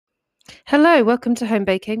Hello, welcome to Home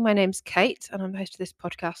Baking. My name's Kate, and I'm the host of this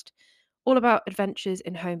podcast, all about adventures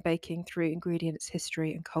in home baking through ingredients,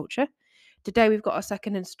 history, and culture. Today, we've got our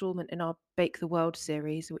second instalment in our Bake the World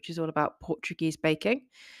series, which is all about Portuguese baking.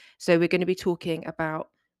 So, we're going to be talking about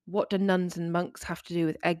what do nuns and monks have to do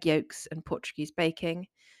with egg yolks and Portuguese baking.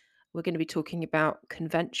 We're going to be talking about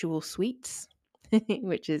conventual sweets,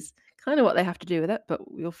 which is kind of what they have to do with it, but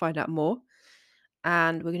we'll find out more.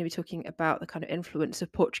 And we're going to be talking about the kind of influence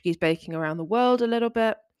of Portuguese baking around the world a little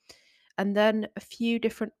bit, and then a few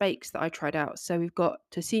different bakes that I tried out. So we've got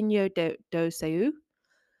Tocinho do Seu,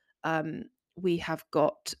 um, we have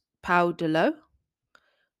got Pau de Lo,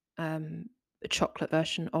 a chocolate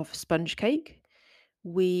version of sponge cake.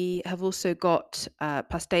 We have also got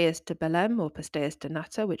pastéis de Belém or pastéis de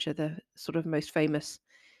nata, which are the sort of most famous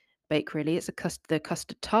bake, really. It's the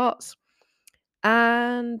custard tarts.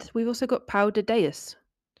 And we've also got Pau de Deus,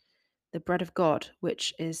 the bread of God,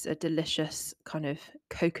 which is a delicious kind of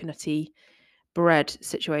coconutty bread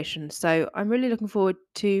situation. So I'm really looking forward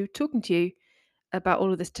to talking to you about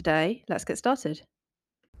all of this today. Let's get started.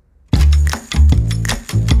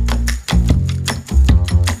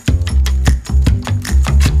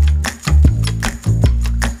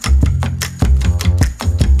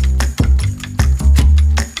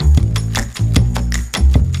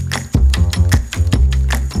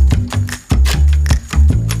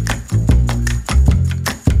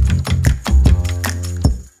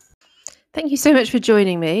 Thank you so much for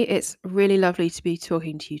joining me. It's really lovely to be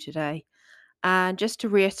talking to you today. And just to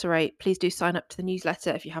reiterate, please do sign up to the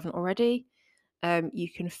newsletter if you haven't already. You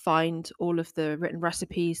can find all of the written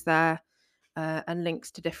recipes there and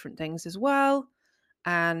links to different things as well,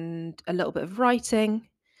 and a little bit of writing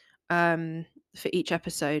for each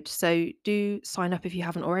episode. So do sign up if you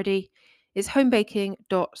haven't already. It's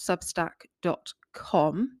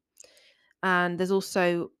homebaking.substack.com. And there's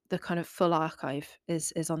also the kind of full archive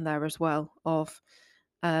is on there as well of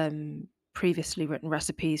previously written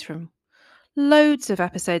recipes from loads of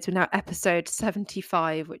episodes. We're now episode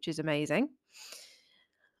 75, which is amazing.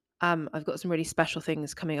 I've got some really special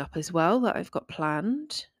things coming up as well that I've got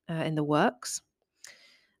planned in the works.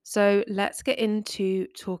 So let's get into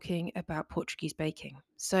talking about Portuguese baking.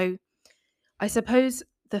 So I suppose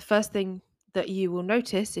the first thing that you will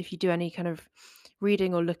notice if you do any kind of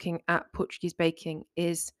reading or looking at Portuguese baking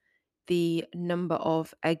is the number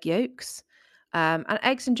of egg yolks and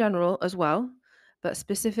eggs in general as well, but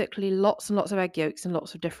specifically lots and lots of egg yolks and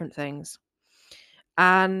lots of different things.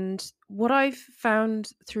 And what I've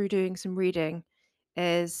found through doing some reading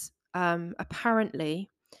is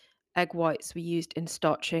apparently egg whites were used in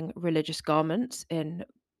starching religious garments in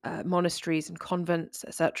monasteries and convents,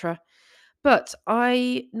 etc. But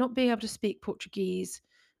I, not being able to speak Portuguese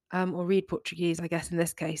or read Portuguese, I guess in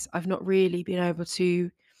this case, I've not really been able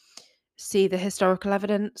to see the historical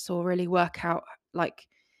evidence or really work out like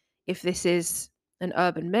if this is an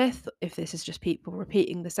urban myth, if this is just people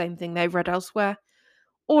repeating the same thing they've read elsewhere,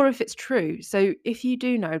 or if it's true. So if you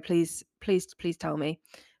do know, please tell me.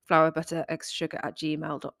 Flour, butter, eggs, sugar at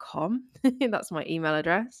gmail.com. That's my email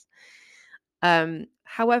address.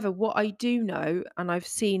 However, what I do know, and I've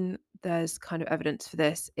seen there's kind of evidence for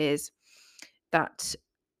this, is that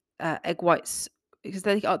egg whites, because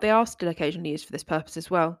they are still occasionally used for this purpose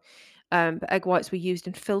as well, but egg whites were used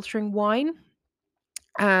in filtering wine.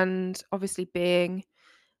 And obviously, being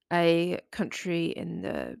a country in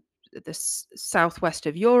the southwest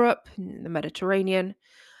of Europe, in the Mediterranean,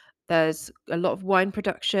 there's a lot of wine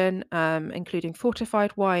production, including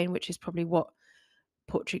fortified wine, which is probably what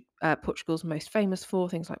Portugal's most famous for,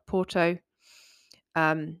 things like Porto.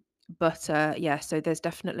 Yeah, so there's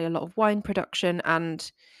definitely a lot of wine production,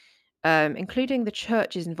 and including the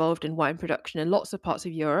churches involved in wine production in lots of parts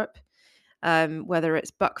of Europe. Whether it's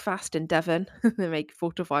Buckfast in Devon, they make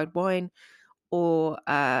fortified wine, or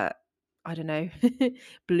I don't know,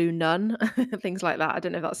 Blue Nun, things like that. I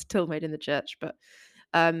don't know if that's still made in the church, but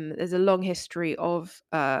there's a long history of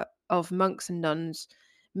monks and nuns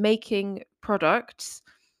making products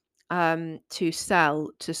to sell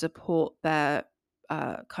to support their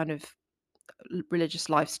kind of religious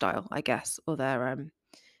lifestyle, I guess, or their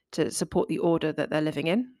to support the order that they're living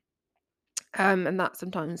in. And that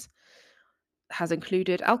sometimes has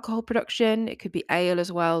included alcohol production. It could be ale as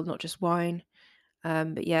well, not just wine.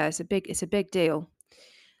 But yeah, it's a big deal.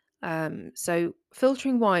 So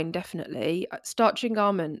filtering wine, definitely. Starching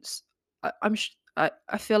garments,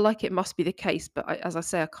 I feel like it must be the case, but as I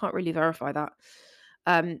say, I can't really verify that.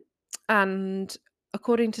 Um, and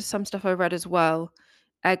according to some stuff I read as well,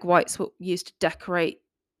 egg whites were used to decorate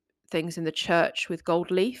things in the church with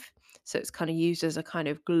gold leaf, so it's kind of used as a kind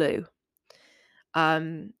of glue.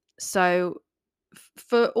 Um, So,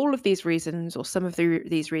 for all of these reasons, or some of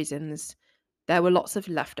these reasons, there were lots of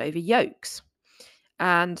leftover yolks.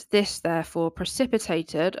 And this therefore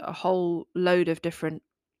precipitated a whole load of different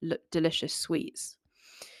delicious sweets.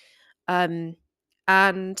 Um,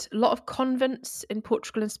 and a lot of convents in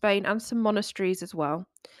Portugal and Spain, and some monasteries as well,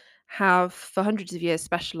 have for hundreds of years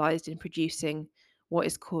specialized in producing what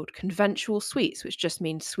is called conventual sweets, which just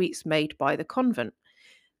means sweets made by the convent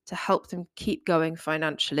to help them keep going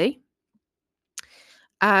financially.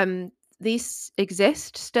 Um, these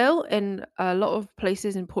exist still in a lot of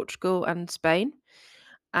places in Portugal and Spain.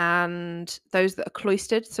 And those that are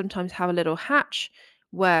cloistered sometimes have a little hatch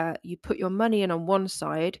where you put your money in on one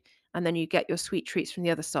side and then you get your sweet treats from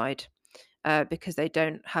the other side, because they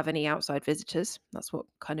don't have any outside visitors. That's what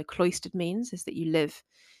kind of cloistered means, is that you live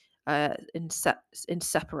in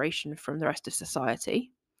separation from the rest of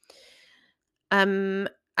society. Um,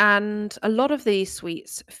 and a lot of these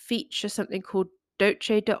sweets feature something called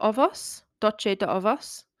doce de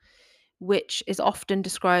ovos, which is often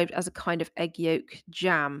described as a kind of egg yolk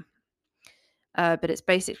jam. But it's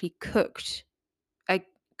basically egg,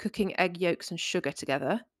 cooking egg yolks and sugar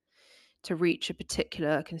together to reach a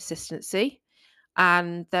particular consistency.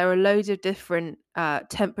 And there are loads of different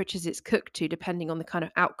temperatures it's cooked to, depending on the kind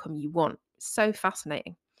of outcome you want. So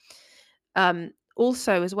fascinating.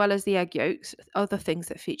 Also, as well as the egg yolks, other things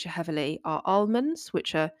that feature heavily are almonds,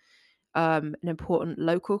 which are an important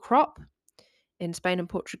local crop in Spain and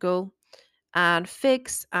Portugal, and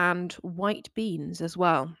figs and white beans as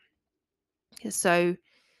well. So,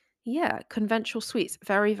 yeah, conventional sweets,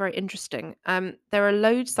 very, very interesting. There are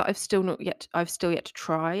loads that I've still yet to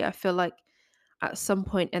try. I feel like at some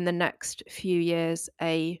point in the next few years,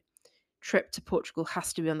 a trip to Portugal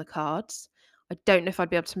has to be on the cards. I don't know if I'd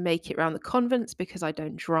be able to make it around the convents because I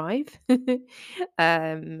don't drive.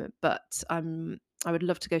 But I would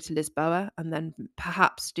love to go to Lisboa and then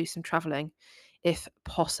perhaps do some traveling if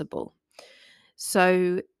possible.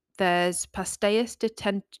 So there's Pastéis de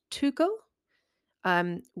Tentugal,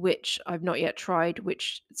 which I've not yet tried,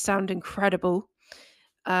 which sound incredible.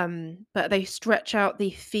 But they stretch out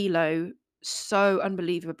the phyllo so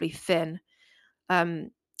unbelievably thin.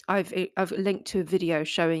 Um, I've linked to a video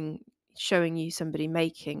showing you somebody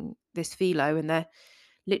making this phyllo, and they're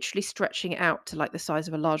literally stretching it out to like the size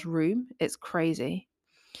of a large room. It's crazy.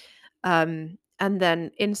 And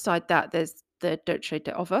then inside that, there's the dolce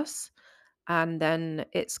de ovos, and then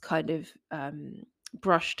it's kind of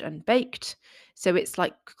brushed and baked. So it's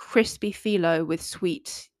like crispy phyllo with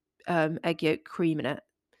sweet egg yolk cream in it.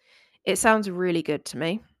 It sounds really good to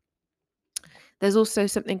me. There's also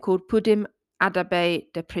something called pudim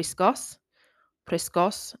adabe de priscos.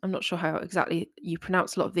 Priscos. I'm not sure how exactly you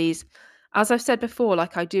pronounce a lot of these. As I've said before,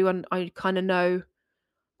 like I do, and I kind of know.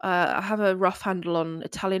 I have a rough handle on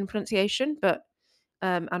Italian pronunciation, but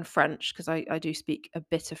and French, because I do speak a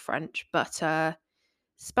bit of French, but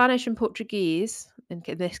Spanish and Portuguese, in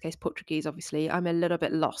this case Portuguese, obviously, I'm a little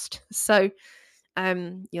bit lost. So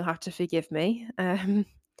you'll have to forgive me.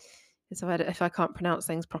 If I can't pronounce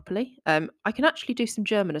things properly. I can actually do some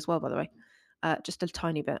German as well, by the way, just a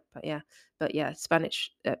tiny bit. But yeah,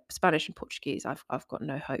 Spanish and Portuguese, I've got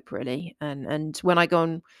no hope really. And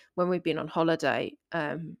when we've been on holiday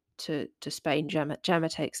to Spain, Gemma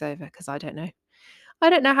takes over because I don't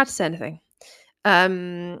know how to say anything.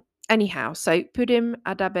 Anyhow, so pudim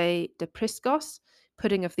adabe de priscos,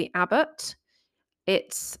 pudding of the abbot.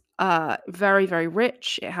 It's very, very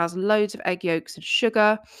rich. It has loads of egg yolks and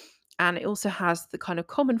sugar, and it also has the kind of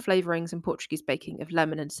common flavorings in Portuguese baking of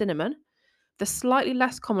lemon and cinnamon. The slightly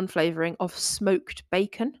less common flavoring of smoked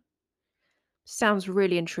bacon. Sounds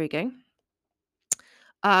really intriguing.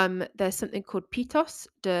 There's something called Pitos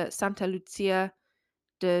de Santa Lucia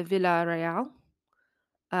de Villarreal,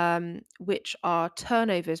 which are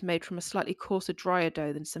turnovers made from a slightly coarser, drier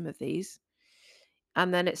dough than some of these.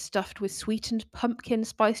 And then it's stuffed with sweetened pumpkin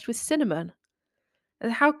spiced with cinnamon.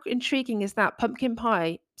 And how intriguing is that? Pumpkin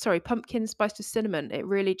spiced with cinnamon. It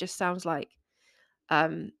really just sounds like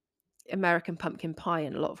um, American pumpkin pie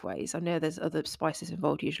in a lot of ways. I know there's other spices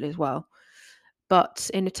involved usually as well, but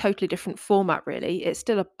in a totally different format, really. It's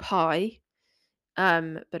still a pie,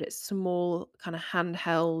 but it's a small, kind of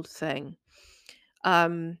handheld thing.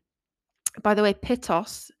 Um, by the way,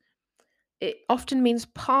 pitos, it often means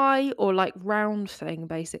pie or like round thing,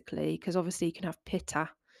 basically, because obviously you can have pita,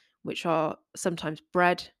 which are sometimes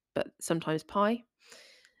bread, but sometimes pie.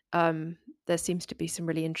 There seems to be some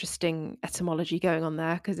really interesting etymology going on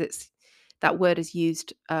there because that word is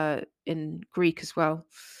used in Greek as well,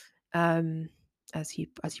 um, as you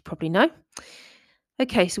probably know.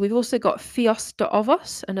 Okay, so we've also got Fios de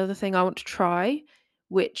Ovos, another thing I want to try,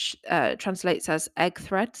 which translates as egg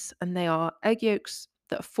threads, and they are egg yolks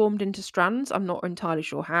that are formed into strands. I'm not entirely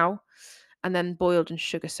sure how, and then boiled in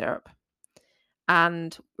sugar syrup.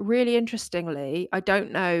 And really interestingly, I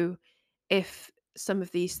don't know if some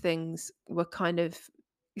of these things were kind of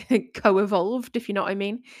co-evolved, if you know what I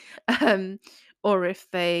mean, um, or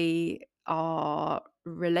if they are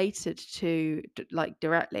related to like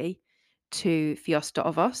directly to Fiesta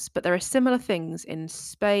of Us. But there are similar things in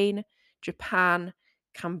Spain, Japan,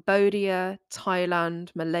 Cambodia,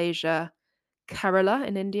 Thailand, Malaysia, Kerala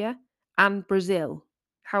in India, and Brazil.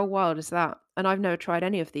 How wild is that? And I've never tried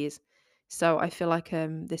any of these. So I feel like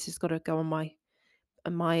this has got to go on my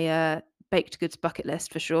baked goods bucket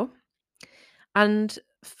list for sure. And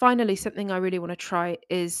finally, something I really want to try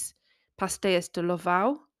is pastéis de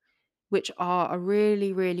Lovao, which are a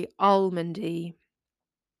really, really almondy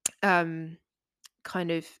um,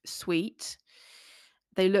 kind of sweet.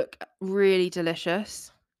 They look really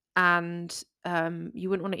delicious, and you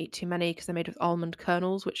wouldn't want to eat too many because they're made with almond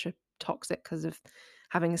kernels, which are toxic because of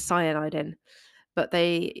having cyanide in. But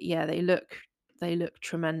yeah, they look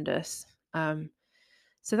tremendous.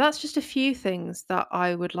 So that's just a few things that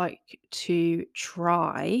I would like to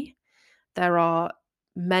try. There are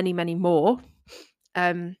many, many more.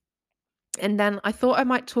 Um, and then I thought I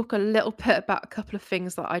might talk a little bit about a couple of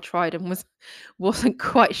things that I tried and wasn't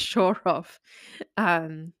quite sure of.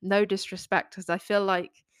 No disrespect, as I feel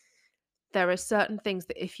like there are certain things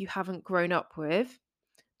that if you haven't grown up with,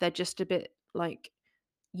 they're just a bit like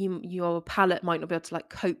your palate might not be able to like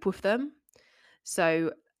cope with them.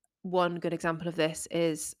 So one good example of this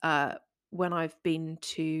is when I've been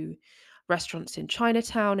to restaurants in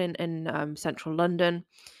Chinatown in central London.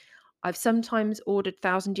 I've sometimes ordered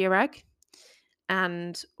thousand year egg,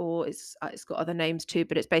 and or it's got other names too,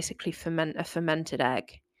 but it's basically a fermented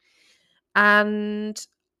egg. And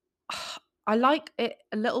I like it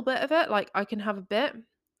a little bit of it, like I can have a bit.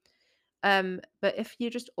 But if you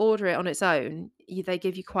just order it on its own, they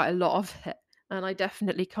give you quite a lot of it, and I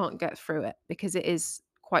definitely can't get through it because it is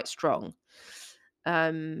quite strong.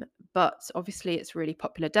 Um, but obviously, it's a really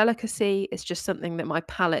popular delicacy. It's just something that my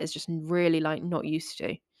palate is just really like not used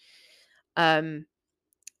to. Um,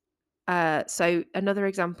 so another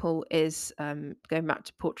example is going back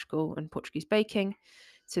to Portugal and Portuguese baking.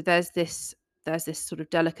 So there's this sort of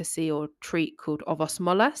delicacy or treat called ovos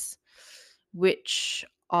moles, which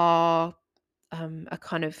are a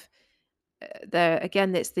kind of there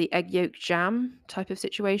again. It's the egg yolk jam type of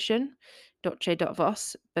situation, dolce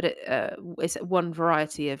d'ovos, but it's one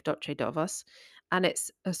variety of dolce d'ovos, and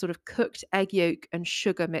it's a sort of cooked egg yolk and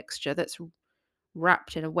sugar mixture that's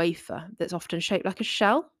wrapped in a wafer that's often shaped like a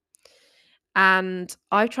shell. And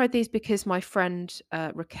I tried these because my friend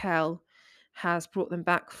Raquel has brought them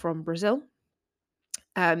back from Brazil.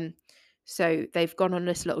 Um, so they've gone on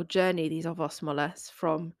this little journey, these ovos moles,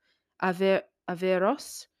 from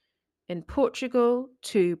Aveiros in Portugal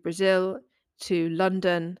to Brazil to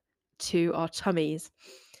London to our tummies.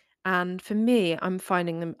 And for me,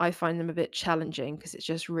 I find them a bit challenging because it's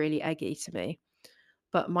just really eggy to me.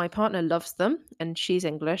 But my partner loves them and she's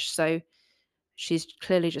English, so she's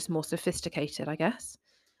clearly just more sophisticated, I guess.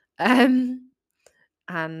 Um,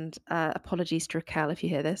 and apologies to Raquel if you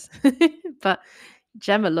hear this, but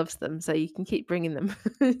Gemma loves them, so you can keep bringing them.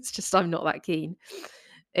 It's just I'm not that keen.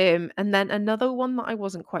 And then another one that I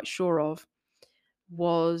wasn't quite sure of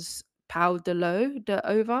was pau de lo de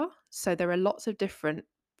ova. So there are lots of different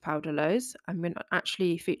pau de los. I'm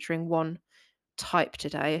actually featuring one type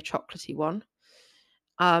today, a chocolatey one.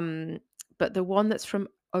 Um, but the one that's from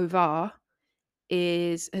Ovar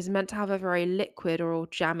is meant to have a very liquid or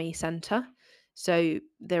jammy center. So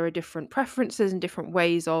there are different preferences and different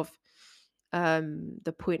ways of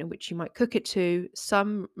the point at which you might cook it to.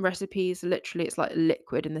 Some recipes, literally, it's like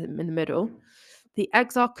liquid in the middle. The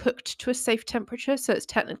eggs are cooked to a safe temperature, so it's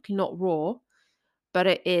technically not raw, but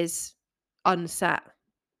it is unset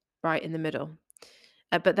right in the middle.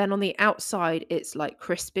 But then on the outside, it's like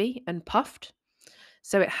crispy and puffed.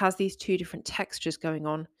 So it has these two different textures going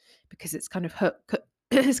on because it's kind of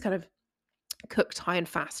it's kind of cooked high and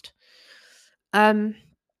fast. Um,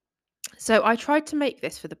 so I tried to make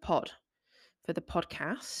this for the podcast,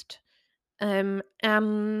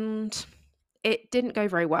 and it didn't go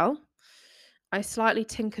very well. I slightly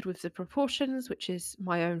tinkered with the proportions, which is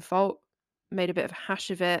my own fault. Made a bit of a hash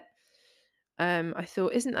of it. I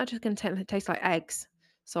thought, isn't that just going to taste like eggs?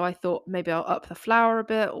 So I thought maybe I'll up the flour a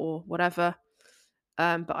bit or whatever.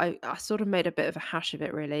 But I sort of made a bit of a hash of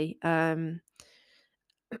it, really. The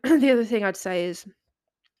other thing I'd say is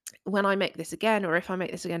when I make this again, or if I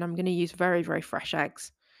make this again, I'm going to use very, very fresh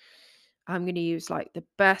eggs. I'm going to use like the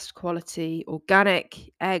best quality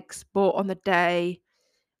organic eggs bought on the day.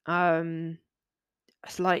 Um,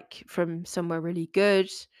 it's like from somewhere really good.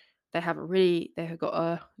 They have got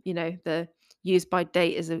a, the use by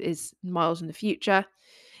date is miles in the future,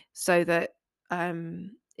 so that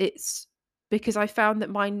it's because I found that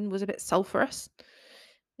mine was a bit sulfurous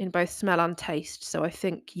in both smell and taste. So I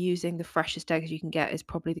think using the freshest eggs you can get is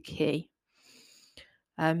probably the key.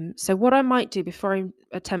 So what I might do before I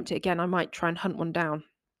attempt it again, I might try and hunt one down.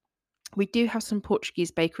 We do have some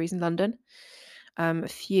Portuguese bakeries in London, a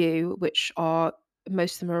few which are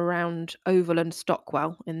most of them are around Oval and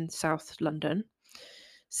Stockwell in South London.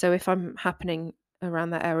 So if I'm happening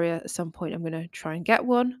around that area at some point, I'm going to try and get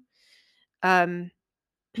one. Um,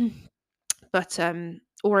 but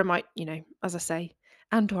or I might, as I say,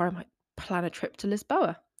 and or I might plan a trip to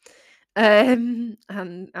Lisboa, and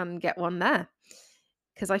get one there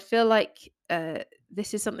because I feel like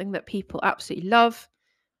this is something that people absolutely love.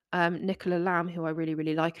 Nicola Lamb, who I really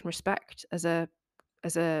really like and respect as a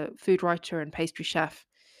food writer and pastry chef,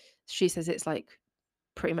 she says it's like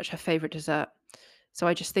pretty much her favorite dessert. So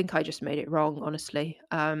I just think I just made it wrong, honestly.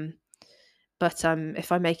 But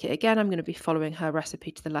if I make it again, I'm going to be following her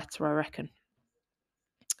recipe to the letter, I reckon,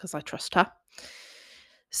 because I trust her.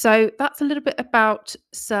 So that's a little bit about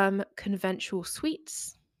some conventional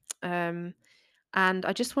sweets. Um, and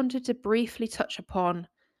I just wanted to briefly touch upon,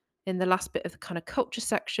 in the last bit of the kind of culture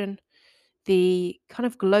section, the kind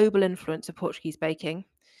of global influence of Portuguese baking.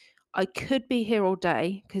 I could be here all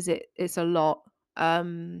day because it's a lot.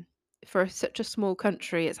 For such a small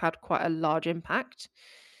country, it's had quite a large impact.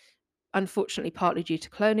 Unfortunately, partly due to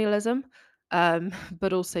colonialism,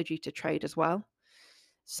 but also due to trade as well.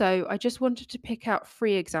 So I just wanted to pick out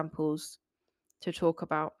three examples to talk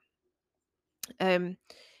about. Um,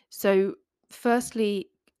 so, firstly,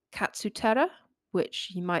 Katsutera,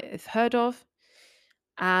 which you might have heard of,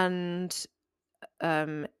 and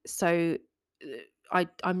so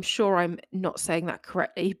I'm sure I'm not saying that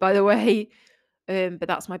correctly, by the way, but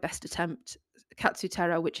that's my best attempt.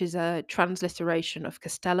 Katsutera, which is a transliteration of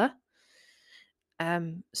Castella.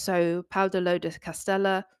 So pau de lo de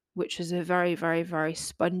Castella, which is a very, very, very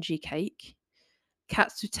spongy cake.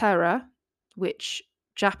 Katsutera, which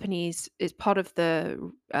Japanese is part of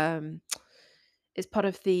the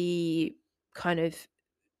kind of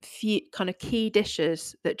few kind of key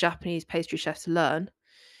dishes that Japanese pastry chefs learn.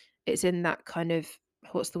 It's in that kind of,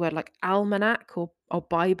 what's the word, like almanac or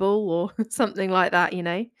Bible or something like that.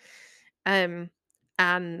 Um,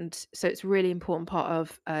 and so it's a really important part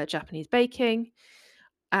of Japanese baking,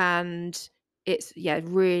 and it's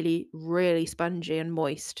really really spongy and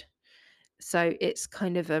moist. So it's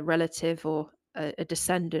kind of a relative or a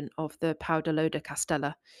descendant of the pau de lo de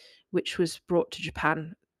Castella, which was brought to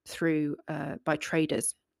Japan through by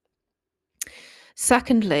traders.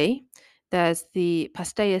 Secondly, there's the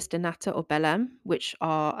pastéis de nata or Belém, which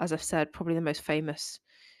are, as I've said, probably the most famous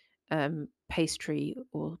pastry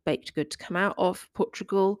or baked good to come out of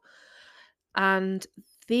Portugal. And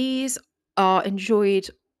these are enjoyed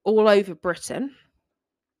all over Britain.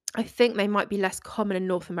 I think they might be less common in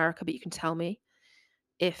North America, but you can tell me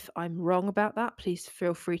if I'm wrong about that. Please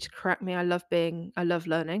feel free to correct me. I love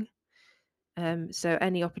learning. So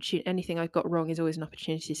anything I got wrong is always an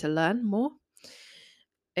opportunity to learn more.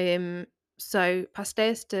 So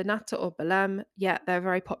pastéis de nata or Belém, yeah, they're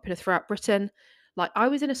very popular throughout Britain. Like I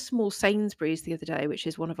was in a small Sainsbury's the other day, which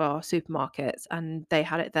is one of our supermarkets, and they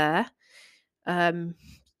had it there. Um,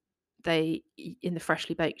 in the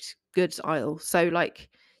freshly baked goods aisle. So like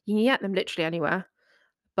you can get them literally anywhere,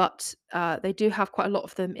 but they do have quite a lot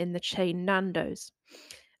of them in the chain Nando's.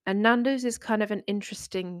 And Nando's is kind of an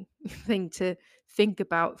interesting thing to think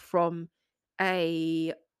about from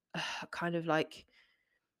a kind of like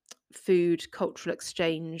food cultural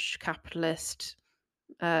exchange capitalist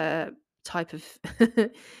uh, type of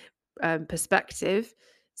perspective.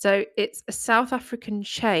 So it's a South African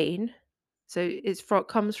chain. So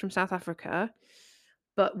comes from South Africa,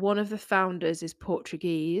 but one of the founders is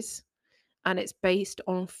Portuguese, and it's based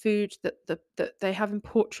on food that they have in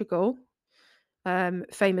Portugal.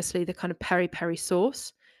 Famously, the kind of peri peri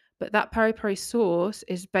sauce, but that peri peri sauce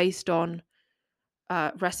is based on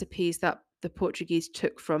recipes that the Portuguese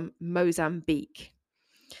took from Mozambique.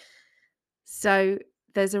 So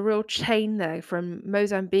there's a real chain there from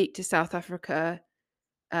Mozambique to South Africa.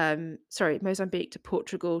 Mozambique to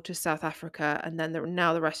Portugal to South Africa, and then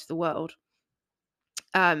now the rest of the world.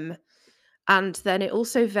 And then it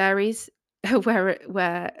also varies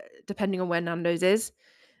where depending on where Nando's is.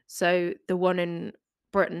 So the one in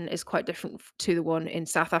Britain is quite different to the one in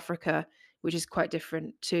South Africa, which is quite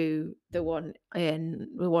different to the ones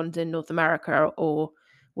in North America or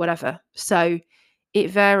whatever. So it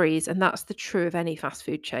varies, and that's the true of any fast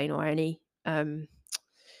food chain or any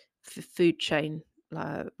food chain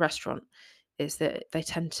restaurant, is that they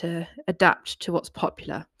tend to adapt to what's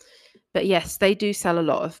popular. But yes, they do sell a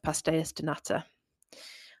lot of pastéis de nata.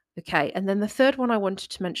 Okay, and then the third one I wanted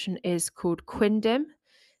to mention is called quindim.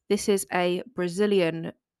 This is a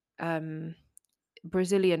um,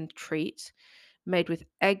 Brazilian treat made with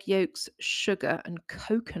egg yolks, sugar, and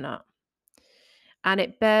coconut, and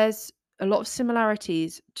it bears a lot of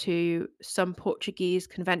similarities to some Portuguese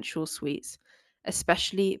conventional sweets,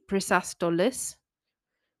 especially brisas do lis,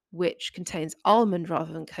 which contains almond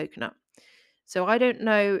rather than coconut. So I don't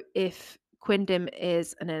know if quindim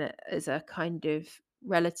is a kind of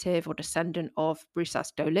relative or descendant of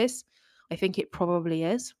brisas do lis. I think it probably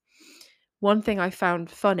is. One thing I found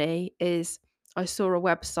funny is I saw a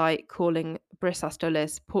website calling brisas do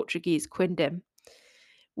lis Portuguese quindim,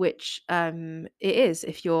 which it is.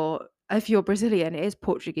 If you're Brazilian, it is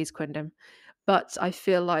Portuguese quindim. But I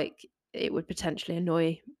feel like it would potentially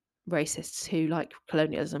annoy racists who like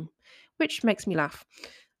colonialism, which makes me laugh.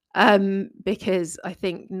 Because I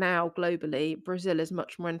think now globally, Brazil is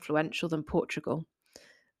much more influential than Portugal.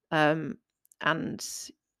 Um, and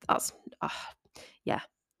that's, uh, yeah.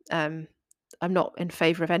 Um, I'm not in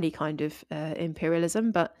favor of any kind of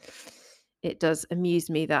imperialism, but it does amuse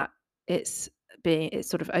me that it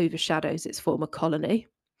sort of overshadows its former colony.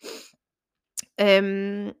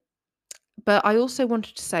 Um, but I also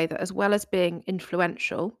wanted to say that as well as being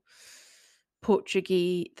influential,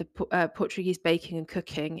 Portuguese baking and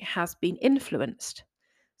cooking has been influenced.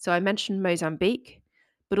 So I mentioned Mozambique,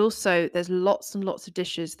 but also there's lots and lots of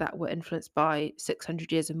dishes that were influenced by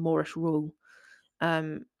 600 years of Moorish rule.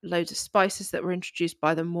 Loads of spices that were introduced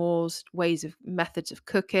by the Moors, methods of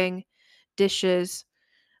cooking, dishes,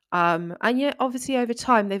 and yet obviously over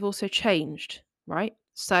time they've also changed, right?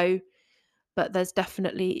 So, but there's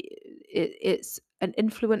definitely it's an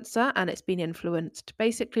influencer, and it's been influenced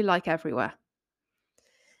basically like everywhere.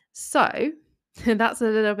 So that's a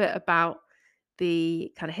little bit about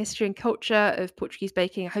the kind of history and culture of Portuguese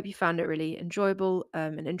baking. I hope you found it really enjoyable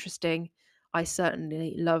and interesting. I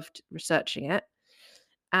certainly loved researching it.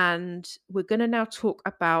 And we're going to now talk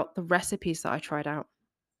about the recipes that I tried out.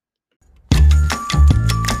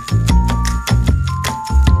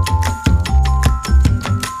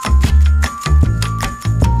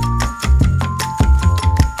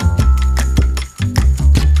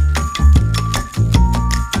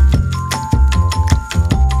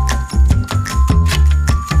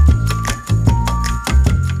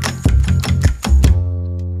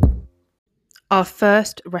 Our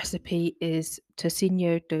first recipe is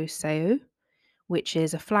tocinho do seu, which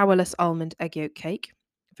is a flourless almond egg yolk cake.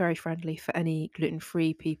 Very friendly for any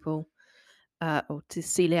gluten-free people or to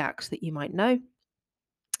celiacs that you might know.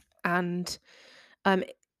 And um,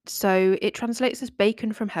 so it translates as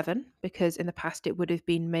bacon from heaven because in the past it would have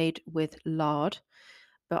been made with lard,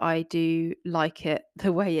 but I do like it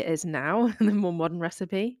the way it is now, the more modern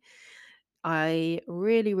recipe. I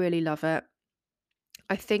really, really love it.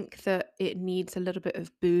 I think that it needs a little bit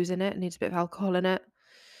of booze in it, needs a bit of alcohol in it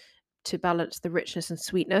to balance the richness and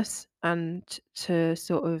sweetness and to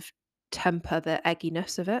sort of temper the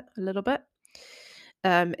egginess of it a little bit.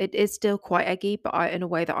 It is still quite eggy, but in a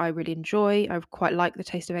way that I really enjoy. I quite like the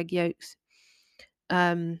taste of egg yolks.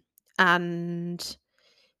 Um, and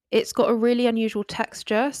it's got a really unusual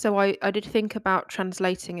texture. So I did think about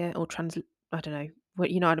translating it or I don't know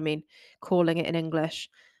what you know what I mean, calling it in English.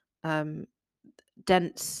 Um,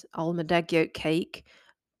 dense almond egg yolk cake,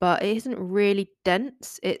 but it isn't really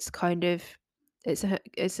dense. It's kind of it's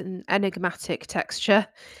an enigmatic texture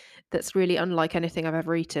that's really unlike anything I've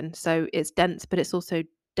ever eaten. So it's dense, but it's also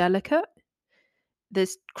delicate.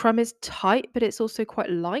 This crumb is tight, but it's also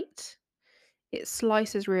quite light. It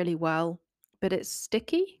slices really well, but it's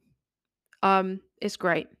sticky. It's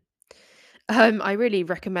great. I really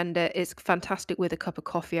recommend it. It's fantastic with a cup of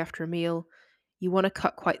coffee after a meal. You want to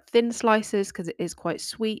cut quite thin slices because it is quite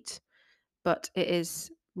sweet, but it is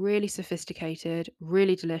really sophisticated,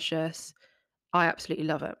 really delicious. I absolutely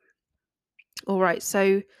love it. All right,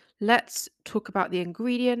 so let's talk about the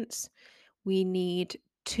ingredients. We need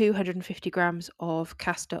 250 grams of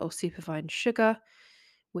castor or superfine sugar,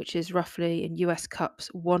 which is roughly in US cups,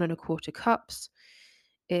 1.25 cups.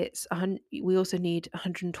 We also need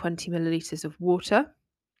 120 milliliters of water,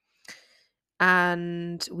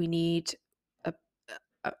 and we need a,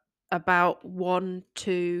 a, about 1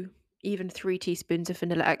 to even 3 teaspoons of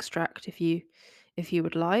vanilla extract if you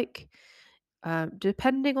would like,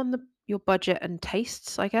 depending on your budget and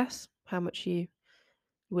tastes, I guess. how much you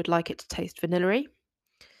would like it to taste vanilla-y.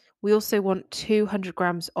 We also want 200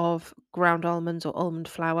 grams of ground almonds or almond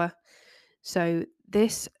flour. So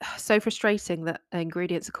this so frustrating that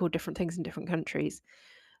ingredients are called different things in different countries.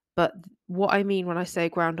 But what I mean when I say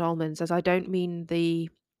ground almonds is I don't mean the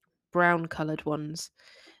brown coloured ones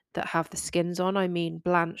that have the skins on. I mean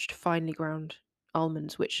blanched, finely ground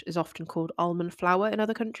almonds, which is often called almond flour in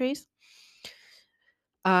other countries.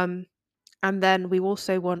 Um, and then we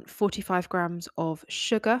also want 45 grams of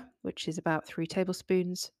sugar, which is about 3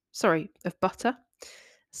 tablespoons, of butter,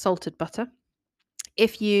 salted butter.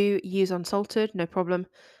 If you use unsalted, no problem,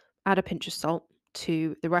 add a pinch of salt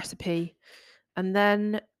to the recipe. And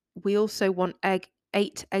then we also want 8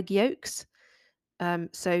 egg yolks.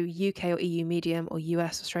 So UK or EU medium or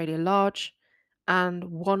US, Australia large, and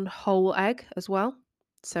 1 whole egg as well.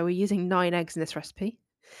 So we're using 9 eggs in this recipe,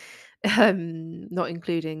 not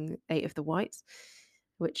including 8 of the whites,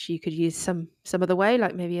 which you could use some other way,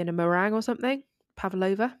 like maybe in a meringue or something,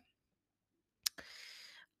 pavlova,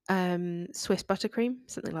 Swiss buttercream,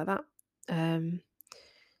 something like that.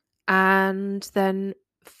 And then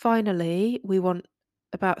finally, we want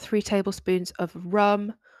about 3 tablespoons of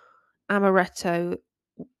rum, amaretto,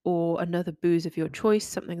 or another booze of your choice,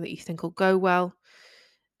 something that you think will go well.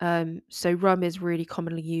 So rum is really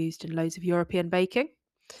commonly used in loads of European baking.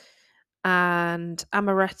 And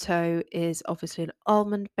amaretto is obviously an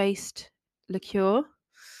almond-based liqueur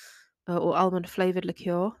or almond-flavored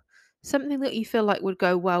liqueur. Something that you feel like would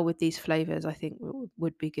go well with these flavors, I think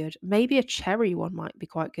would be good. Maybe a cherry one might be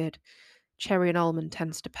quite good. Cherry and almond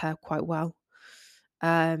tends to pair quite well.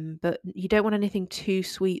 But you don't want anything too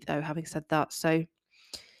sweet though, having said that. So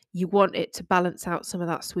you want it to balance out some of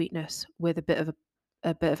that sweetness with a bit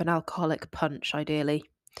of an alcoholic punch, ideally.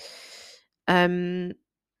 And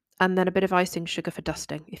then a bit of icing sugar for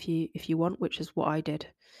dusting if you want, which is what I did.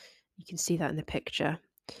 You can see that in the picture.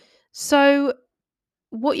 So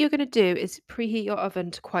what you're going to do is preheat your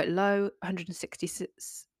oven to quite low,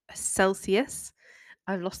 166 Celsius.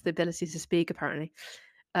 I've lost the ability to speak apparently.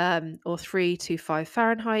 Or 325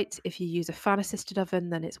 Fahrenheit. If you use a fan assisted oven,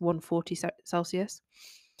 then it's 140 Celsius.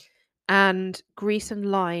 And grease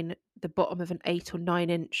and line the bottom of an 8 or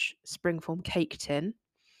 9-inch springform cake tin.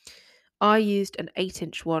 I used an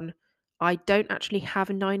 8-inch one. I don't actually have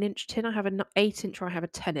a 9-inch tin. I have an 8-inch or I have a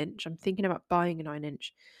 10-inch. I'm thinking about buying a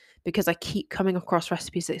 9-inch because I keep coming across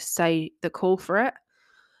recipes that call for it.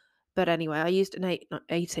 But anyway, I used an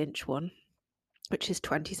 8-inch one, which is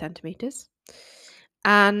 20 centimeters.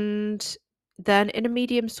 And then in a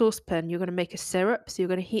medium saucepan, you're going to make a syrup. So you're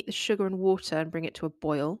going to heat the sugar and water and bring it to a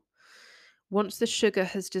boil. Once the sugar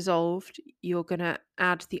has dissolved, you're going to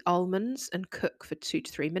add the almonds and cook for 2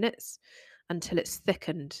 to 3 minutes until it's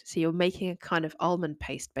thickened. So you're making a kind of almond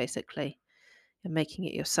paste, basically. You're making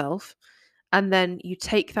it yourself. And then you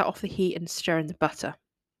take that off the heat and stir in the butter.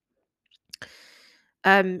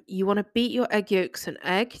 You want to beat your egg yolks and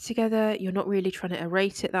egg together. You're not really trying to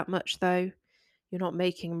aerate it that much, though. You're not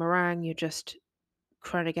making a meringue. You're just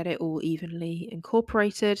trying to get it all evenly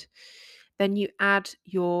incorporated. Then you add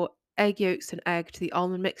your egg yolks and egg to the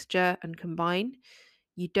almond mixture and combine.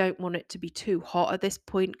 You don't want it to be too hot at this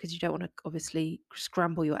point because you don't want to obviously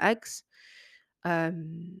scramble your eggs.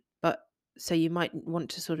 But so you might want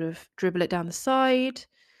to sort of dribble it down the side,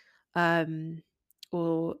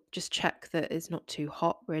 or just check that it's not too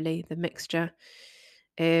hot, really, the mixture.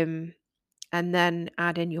 And then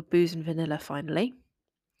add in your booze and vanilla finally.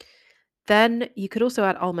 Then you could also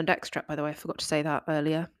add almond extract, by the way. I forgot to say that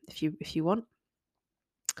earlier, if you want.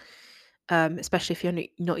 Especially if you're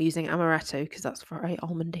not using amaretto, because that's very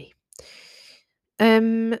almondy.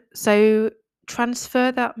 So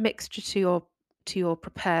transfer that mixture to your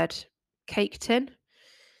prepared cake tin,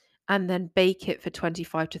 and then bake it for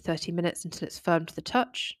 25 to 30 minutes until it's firm to the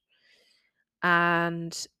touch,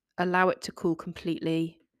 and allow it to cool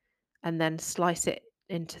completely, and then slice it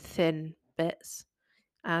into thin bits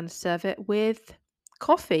and serve it with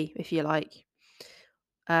coffee if you like.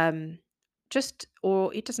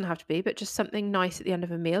 Or it doesn't have to be, but just something nice at the end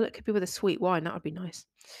of a meal. It could be with a sweet wine. That would be nice.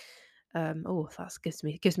 That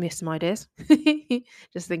gives me some ideas.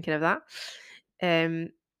 Just thinking of that.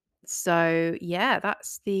 So yeah,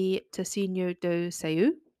 that's the tocino do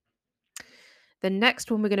seu. The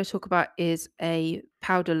next one we're going to talk about is a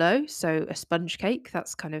pau de lo, so a sponge cake.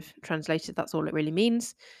 That's kind of translated. That's all it really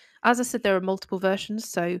means. As I said, there are multiple versions.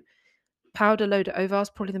 So pau de lo de ovar is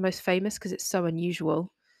probably the most famous because it's so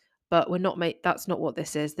unusual. But that's not what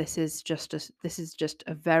this is. This is just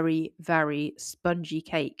a very, very spongy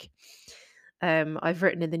cake. I've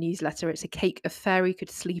written in the newsletter, it's a cake a fairy could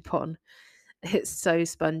sleep on. It's so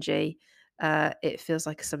spongy. It feels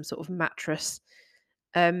like some sort of mattress.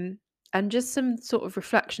 Um, and just some sort of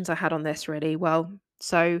reflections I had on this really. Well,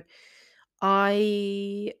 so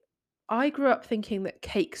I I grew up thinking that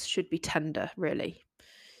cakes should be tender, really.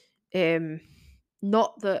 Um,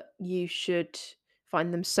 Not that you should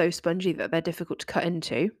find them so spongy that they're difficult to cut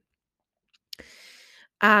into.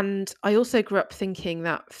 And I also grew up thinking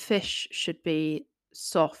that fish should be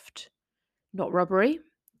soft, not rubbery.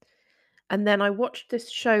 And then I watched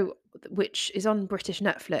this show which is on British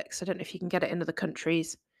Netflix. I don't know if you can get it in other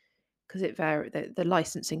countries because the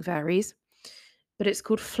licensing varies. But it's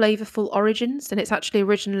called Flavorful Origins, and it's actually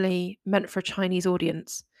originally meant for a Chinese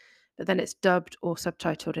audience, but then it's dubbed or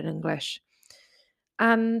subtitled in English.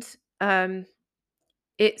 And um,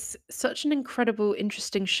 it's such an incredible,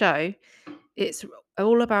 interesting show. It's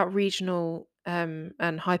all about regional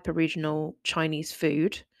and hyper regional Chinese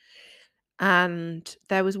food. And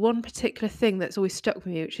there was one particular thing that's always stuck with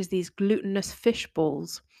me, which is these glutinous fish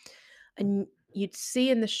balls. And you'd see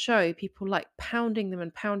in the show people like pounding them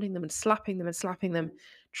and slapping them,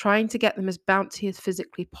 trying to get them as bouncy as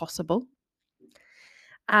physically possible.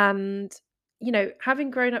 And, having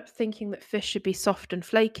grown up thinking that fish should be soft and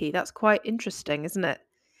flaky, that's quite interesting, isn't it?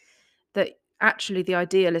 That actually the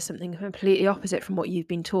ideal is something completely opposite from what you've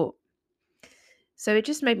been taught. So it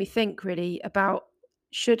just made me think really about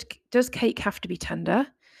does cake have to be tender?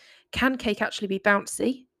 Can cake actually be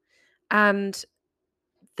bouncy? And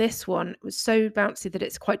this one was so bouncy that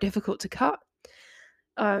it's quite difficult to cut.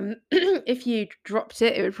 If you dropped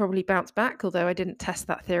it, it would probably bounce back, although I didn't test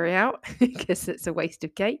that theory out because it's a waste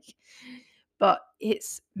of cake. But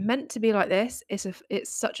it's meant to be like this. It's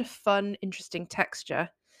such a fun, interesting texture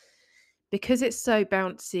because it's so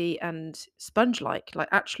bouncy and sponge-like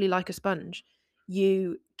actually like a sponge.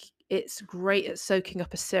 It's great at soaking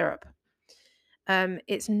up a syrup.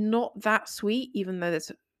 It's not that sweet, even though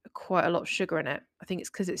there's quite a lot of sugar in it. I think it's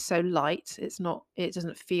because it's so light. It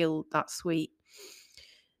doesn't feel that sweet.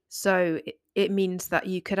 So it means that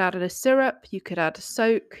you could add a syrup, you could add a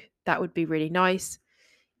soak. That would be really nice.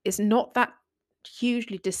 It's not that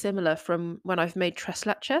hugely dissimilar from when I've made tres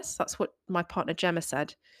leches. That's what my partner Gemma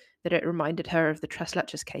said, that it reminded her of the tres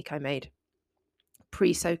leches cake I made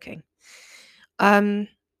pre-soaking. Um,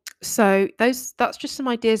 so that's just some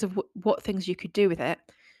ideas of what things you could do with it.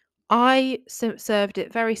 I served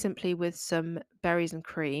it very simply with some berries and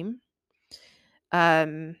cream.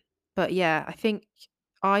 But yeah, I think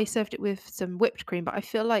I served it with some whipped cream, but I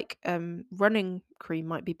feel like running cream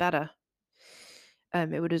might be better.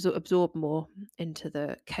 It would absorb more into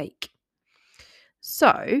the cake.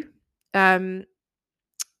 So, um,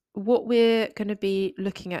 what we're going to be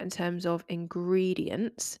looking at in terms of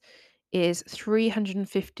ingredients is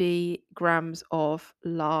 350 grams of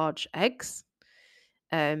large eggs,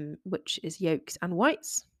 which is yolks and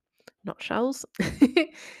whites, not shells.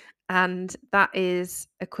 And that is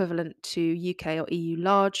equivalent to UK or EU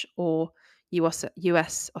large or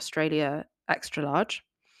US Australia extra large.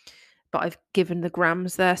 But I've given the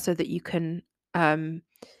grams there so that you can,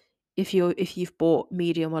 if you've bought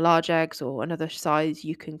medium or large eggs or another size,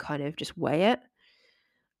 you can kind of just weigh it.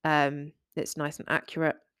 It's nice and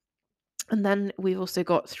accurate. And then we've also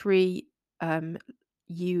got three UK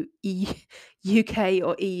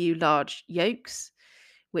or EU large yolks,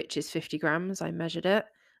 which is 50 grams. I measured it.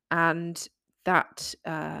 And that,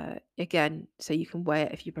 again, so you can weigh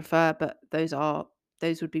it if you prefer, but those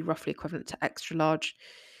would be roughly equivalent to extra large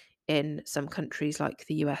in some countries like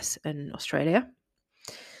the US and Australia.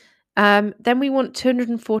 Then we want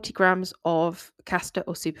 240 grams of castor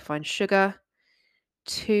or superfine sugar,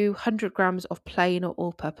 200 grams of plain or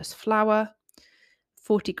all-purpose flour,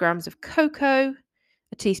 40 grams of cocoa,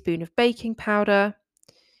 a teaspoon of baking powder,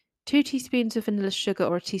 2 teaspoons of vanilla sugar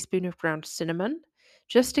or a teaspoon of ground cinnamon,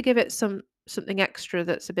 just to give it something extra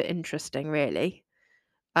that's a bit interesting, really.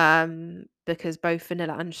 Because both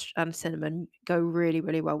vanilla and cinnamon go really,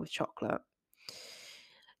 really well with chocolate.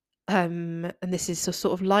 And this is a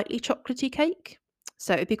sort of lightly chocolatey cake.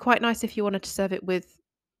 So it'd be quite nice if you wanted to serve it with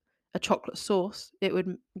a chocolate sauce. It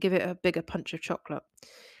would give it a bigger punch of chocolate.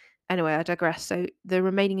 Anyway, I digress. So the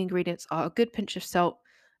remaining ingredients are a good pinch of salt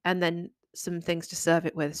and then some things to serve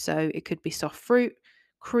it with. So it could be soft fruit,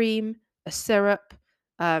 cream, a syrup,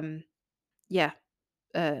 um, yeah,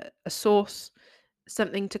 a sauce,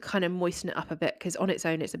 something to kind of moisten it up a bit because on its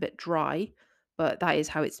own it's a bit dry, but that is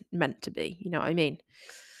how it's meant to be. You know what I mean?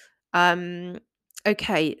 Um,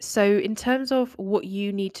 okay, so in terms of what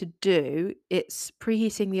you need to do, it's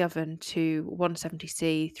preheating the oven to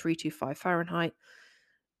 170°C, 325 Fahrenheit,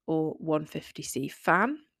 or 150°C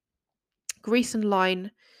fan. Grease and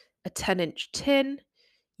line a 10-inch tin.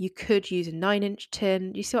 You could use a 9-inch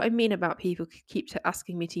tin. You see what I mean about people keep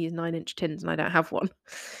asking me to use 9-inch tins and I don't have one.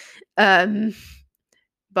 Um,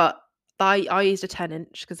 but I used a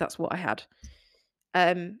 10-inch because that's what I had.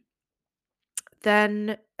 Um,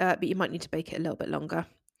 then, but you might need to bake it a little bit longer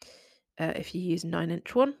if you use a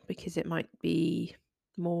 9-inch one because it might be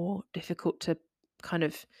more difficult to kind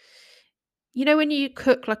of, when you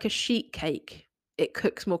cook like a sheet cake, it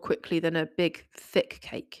cooks more quickly than a big thick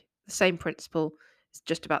cake. The same principle. It's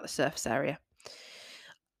just about the surface area.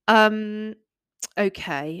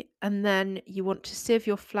 Okay, and then you want to sieve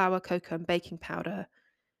your flour, cocoa, and baking powder,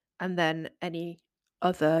 and then any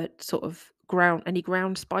other sort of any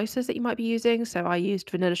ground spices that you might be using. So I used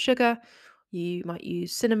vanilla sugar. You might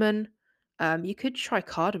use cinnamon. You could try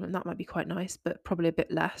cardamom. That might be quite nice, but probably a bit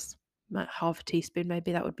less. Half a teaspoon,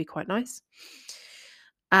 maybe that would be quite nice.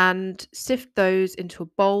 And sift those into a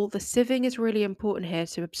bowl. The sieving is really important here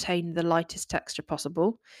to obtain the lightest texture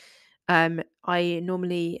possible. I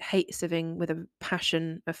normally hate sieving with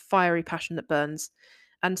a fiery passion that burns.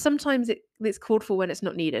 And sometimes it's called for when it's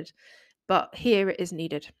not needed, but here it is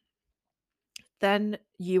needed. Then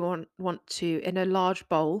you want to, in a large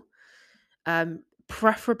bowl,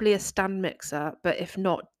 preferably a stand mixer, but if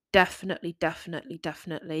not, definitely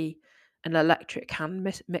an electric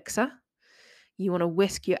hand mixer. You want to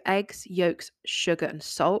whisk your eggs, yolks, sugar, and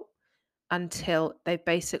salt until they've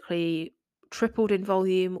basically tripled in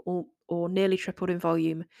volume or nearly tripled in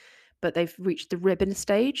volume, but they've reached the ribbon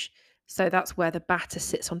stage. So that's where the batter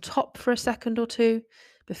sits on top for a second or two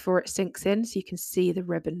before it sinks in. So you can see the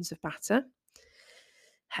ribbons of batter,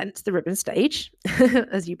 hence the ribbon stage,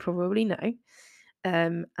 as you probably know.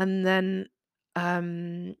 And then,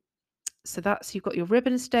 so you've got your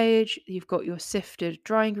ribbon stage, you've got your sifted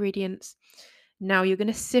dry ingredients. Now you're going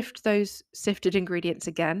to sift those sifted ingredients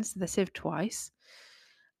again, so they're sieved twice,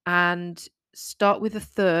 and start with a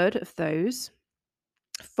third of those,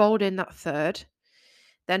 fold in that third,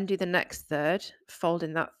 then do the next third, fold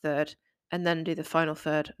in that third, and then do the final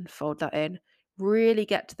third and fold that in. Really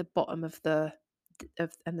get to the bottom of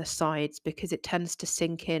and the sides because it tends to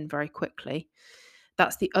sink in very quickly.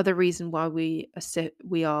 That's the other reason why we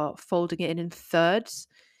are folding it in thirds,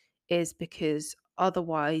 is because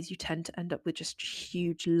otherwise you tend to end up with just a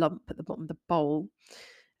huge lump at the bottom of the bowl,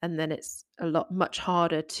 and then it's much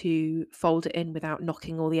harder to fold it in without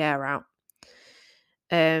knocking all the air out.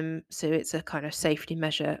 So it's a kind of safety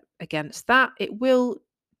measure against that. It will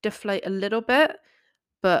deflate a little bit,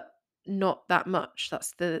 but not that much.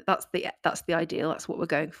 That's the ideal. That's what we're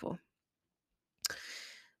going for.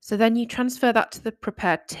 So then you transfer that to the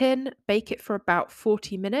prepared tin, bake it for about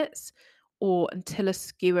 40 minutes or until a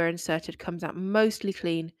skewer inserted comes out mostly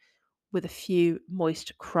clean with a few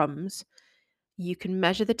moist crumbs. You can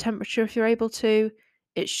measure the temperature if you're able to.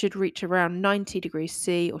 It should reach around 90 degrees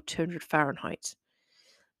C or 200 Fahrenheit.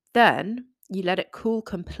 Then you let it cool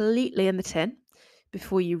completely in the tin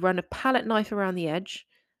before you run a palette knife around the edge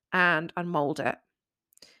and mold it.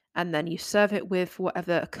 And then you serve it with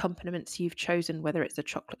whatever accompaniments you've chosen, whether it's a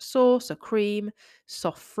chocolate sauce, a cream,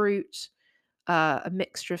 soft fruit, a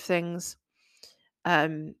mixture of things,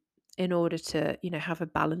 in order to, have a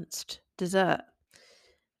balanced dessert.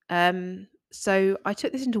 So I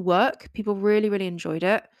took this into work. People really, really enjoyed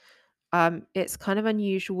it. It's kind of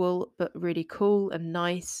unusual, but really cool and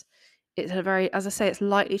nice. It's as I say, it's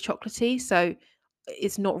lightly chocolatey, so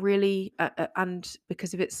it's not really, and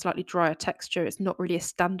because of its slightly drier texture, it's not really a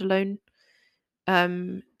standalone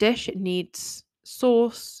dish. It needs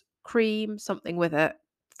sauce, cream, something with it,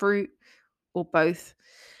 fruit, or both.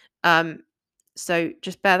 So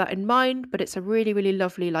just bear that in mind. But it's a really, really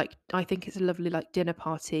lovely, I think it's a lovely dinner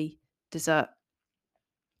party dessert.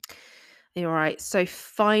 All right. So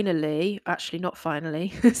finally, actually not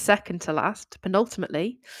finally, second to last,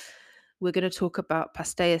 penultimately, we're going to talk about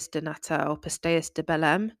pastéis de nata or pastéis de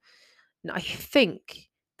Belém. And I think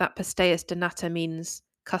that pastéis de nata means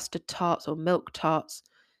custard tarts or milk tarts.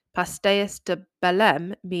 Pastéis de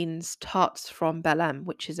Belém means tarts from Belém,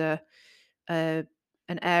 which is an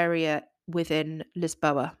area within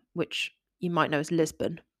Lisboa, which you might know as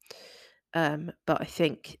Lisbon. But I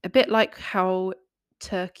think a bit like how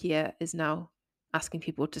Turkey is now asking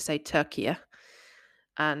people to say Turkey,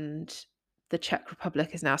 and the Czech Republic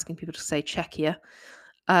is now asking people to say Czechia.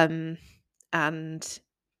 And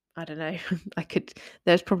I don't know,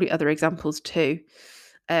 there's probably other examples too.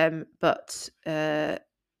 But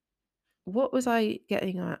what was I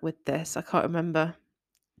getting at with this? I can't remember.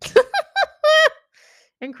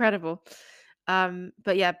 Incredible.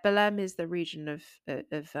 But yeah, Belém is the region of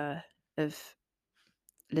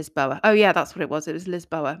Lisboa. Oh yeah, that's what it was. It was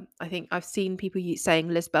Lisboa. I think I've seen people saying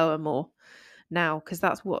Lisboa more now because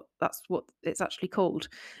that's what it's actually called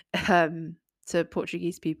um, to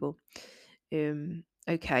Portuguese people.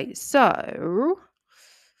 Okay, so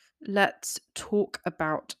let's talk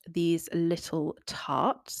about these little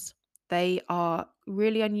tarts. They are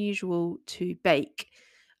really unusual to bake,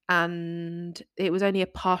 and it was only a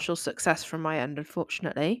partial success from my end,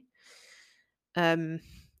 unfortunately. Um,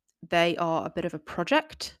 they are a bit of a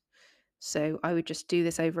project, so I would just do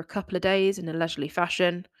this over a couple of days in a leisurely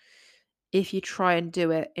fashion. If you try and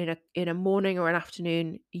do it in a morning or an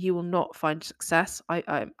afternoon, you will not find success.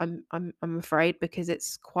 I'm afraid because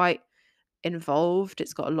it's quite involved.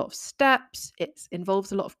 It's got a lot of steps. It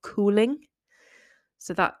involves a lot of cooling,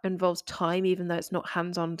 so that involves time, even though it's not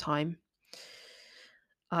hands-on time.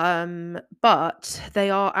 But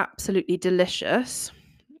they are absolutely delicious,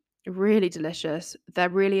 really delicious. They're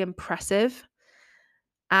really impressive.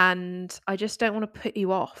 And I just don't want to put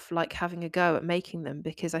you off like having a go at making them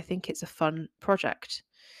because I think it's a fun project.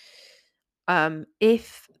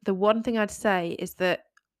 If the one thing I'd say is that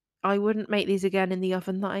I wouldn't make these again in the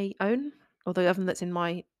oven that I own, or the oven that's in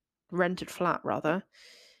my rented flat rather,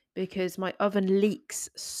 because my oven leaks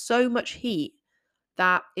so much heat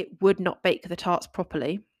that it would not bake the tarts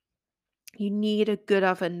properly. You need a good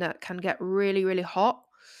oven that can get really, really hot.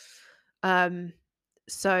 Um,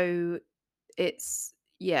 so it's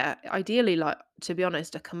yeah, ideally like to be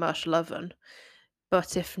honest, a commercial oven.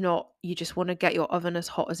 But if not, you just want to get your oven as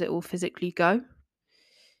hot as it will physically go.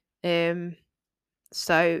 Um,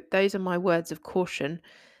 so those are my words of caution.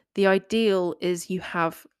 The ideal is you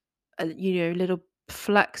have little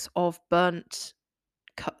flecks of burnt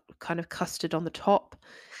kind of custard on the top,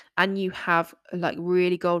 and you have like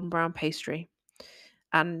really golden brown pastry.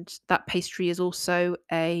 And that pastry is also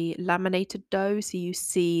a laminated dough, so you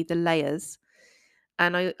see the layers.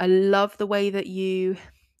 And I love the way that you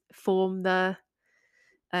form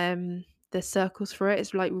um the circles for it.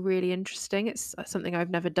 It's like really interesting. It's something I've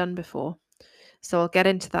never done before. So I'll get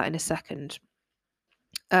into that in a second.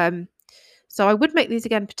 Um so I would make these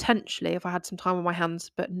again potentially if I had some time on my hands,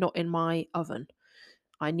 but not in my oven.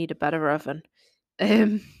 I need a better oven.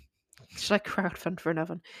 Um should I crowdfund for an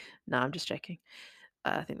oven? No, I'm just joking.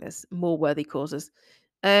 I think there's more worthy causes.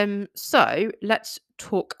 So let's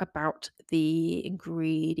talk about the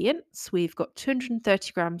ingredients. We've got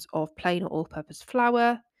 230 grams of plain or all-purpose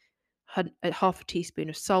flour, half a teaspoon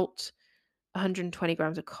of salt, 120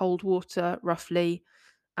 grams of cold water, roughly,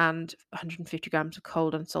 and 150 grams of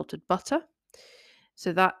cold unsalted butter.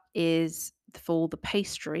 So that is for the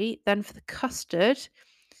pastry. Then for the custard,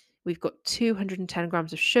 we've got 210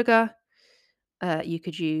 grams of sugar. You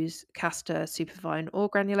could use castor, superfine, or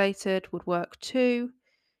granulated, would work too.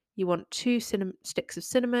 You want two sticks of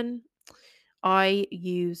cinnamon. I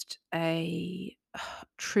used a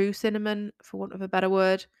true cinnamon, for want of a better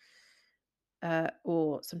word,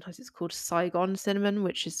 or sometimes it's called Saigon cinnamon,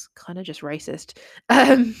 which is kind of just racist,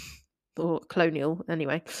 um, or colonial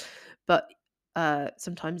anyway. But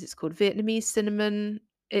sometimes it's called Vietnamese cinnamon.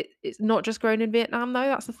 It's not just grown in Vietnam, though.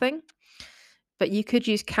 That's the thing. But you could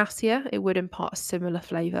use cassia; it would impart a similar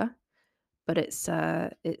flavor, but it's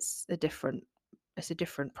a different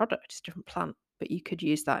product, it's a different plant, but you could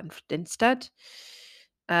use that instead.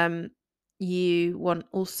 Um, you want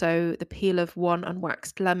also the peel of one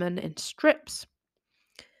unwaxed lemon in strips.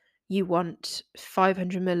 You want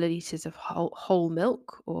 500 milliliters of whole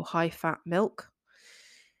milk or high fat milk.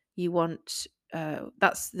 You want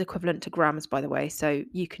that's the equivalent to grams, by the way, so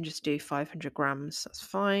you can just do 500 grams, that's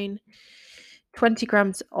fine. 20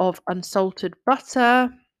 grams of unsalted butter.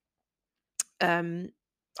 Um,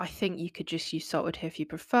 I think you could just use salted here if you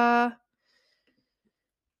prefer.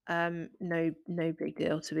 No big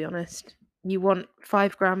deal to be honest. You want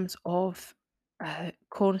 5 grams of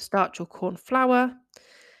cornstarch or corn flour,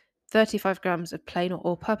 35 grams of plain or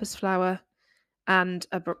all-purpose flour, and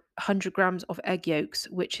 100 grams of egg yolks,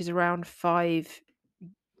 which is around five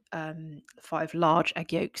large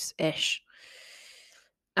egg yolks ish.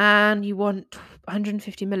 And you want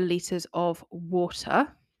 150 milliliters of water.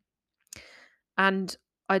 And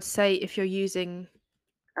I'd say if you're using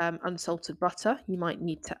unsalted butter, you might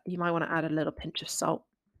want to add a little pinch of salt.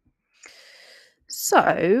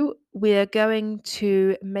 So we're going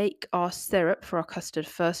to make our syrup for our custard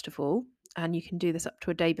first of all, and you can do this up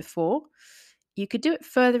to a day before. You could do it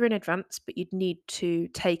further in advance, but you'd need to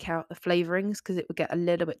take out the flavorings because it would get a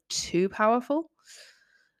little bit too powerful.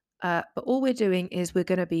 But all we're doing is we're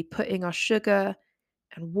going to be putting our sugar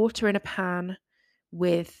and water in a pan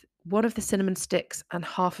with one of the cinnamon sticks and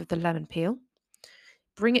half of the lemon peel.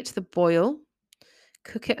 Bring it to the boil.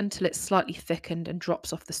 Cook it until it's slightly thickened and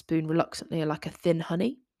drops off the spoon reluctantly like a thin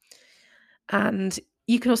honey. And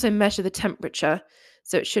You can also measure the temperature,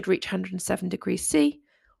 so it should reach 107 degrees C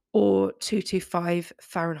or 225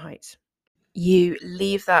 Fahrenheit. You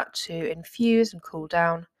leave that to infuse and cool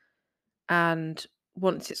down, and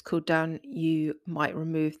once it's cooled down, you might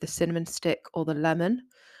remove the cinnamon stick or the lemon,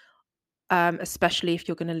 especially if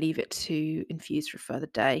you're going to leave it to infuse for a further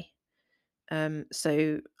day.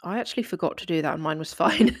 So I actually forgot to do that, and mine was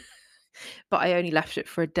fine, but I only left it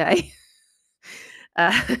for a day.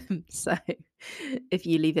 So if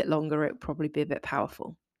you leave it longer, it'll probably be a bit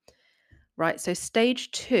powerful. Right, so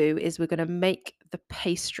stage 2 is we're going to make the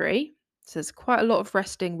pastry. So there's quite a lot of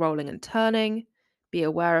resting, rolling, and turning. Be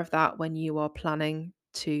aware of that when you are planning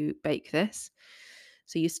to bake this.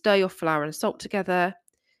 So you stir your flour and salt together.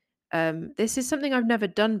 This is something I've never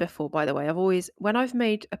done before, by the way. When I've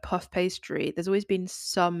made a puff pastry, there's always been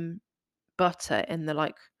some butter in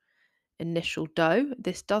the initial dough.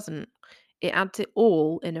 This doesn't. It adds it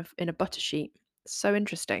all in a butter sheet. So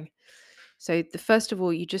interesting. So the first of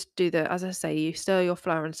all, you just do as I say, you stir your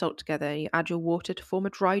flour and salt together and you add your water to form a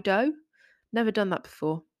dry dough. Never done that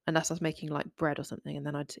before, unless I was making like bread or something, and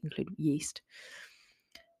then I'd include yeast.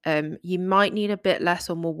 You might need a bit less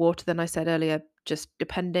or more water than I said earlier, just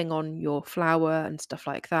depending on your flour and stuff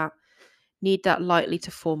like that. Need that lightly to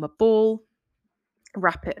form a ball.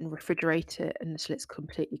 Wrap it and refrigerate it until it's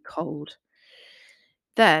completely cold.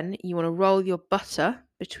 Then you want to roll your butter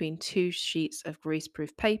between 2 sheets of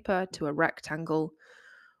greaseproof paper to a rectangle,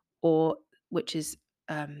 or which is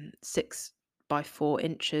 6 by 4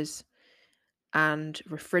 inches, and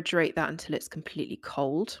refrigerate that until it's completely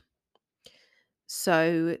cold.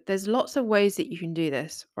 So there's lots of ways that you can do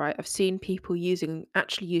this, right? I've seen people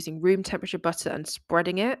actually using room temperature butter and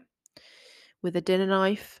spreading it with a dinner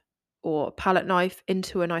knife or a palette knife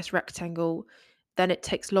into a nice rectangle. Then it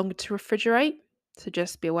takes longer to refrigerate, so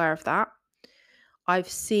just be aware of that. I've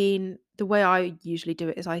seen the way I usually do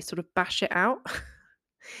it is I sort of bash it out.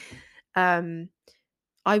 um,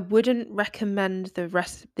 I wouldn't recommend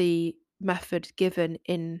the method given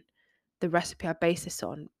in the recipe I base this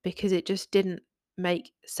on, because it just didn't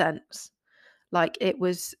make sense.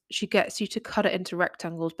 She gets you to cut it into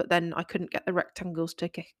rectangles, but then I couldn't get the rectangles to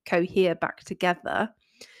cohere back together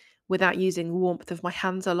without using the warmth of my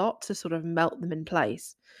hands a lot to sort of melt them in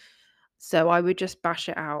place. So I would just bash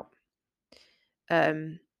it out.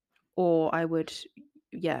 Or I would,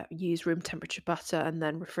 use room temperature butter and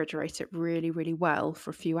then refrigerate it really, really well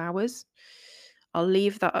for a few hours. I'll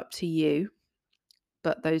leave that up to you,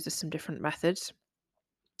 but those are some different methods.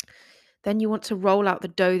 Then you want to roll out the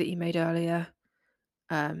dough that you made earlier.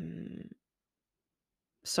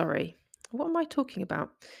 Sorry, what am I talking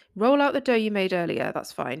about? Roll out the dough you made earlier,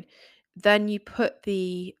 that's fine. Then you put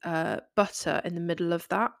the butter in the middle of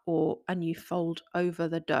that, and you fold over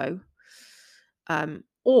the dough.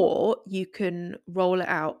 Or you can roll it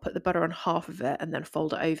out, put the butter on half of it, and then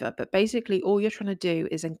fold it over. But basically, all you're trying to do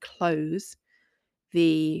is enclose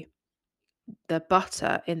the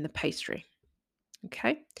butter in the pastry.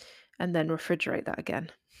 Okay, and then refrigerate that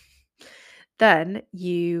again. Then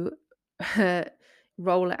you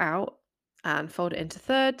roll it out and fold it into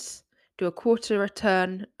thirds. Do a quarter a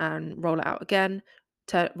turn and roll it out again.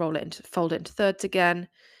 Fold it into thirds again,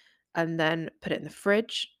 and then put it in the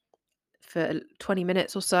fridge for 20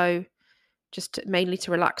 minutes or so, mainly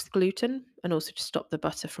to relax the gluten and also to stop the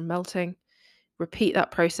butter from melting. Repeat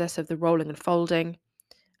that process of the rolling and folding,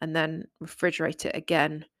 and then refrigerate it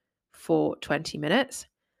again for 20 minutes.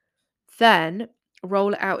 Then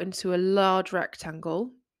roll it out into a large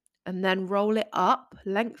rectangle and then roll it up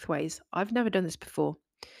lengthways. I've never done this before.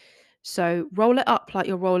 So roll it up like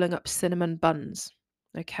you're rolling up cinnamon buns.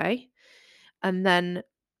 Okay. And then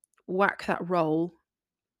whack that roll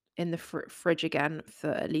in the fridge again for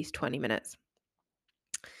at least 20 minutes.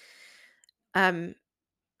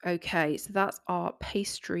 Okay, so that's our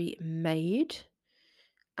pastry made.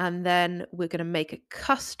 And then we're going to make a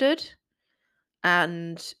custard.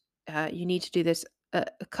 And you need to do this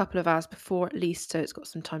a couple of hours before at least, so it's got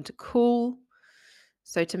some time to cool.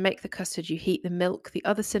 So to make the custard, you heat the milk, the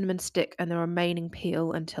other cinnamon stick, and the remaining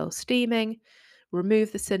peel until steaming.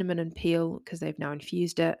 Remove the cinnamon and peel because they've now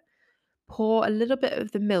infused it. Pour a little bit of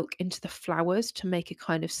the milk into the flowers to make a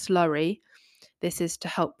kind of slurry. This is to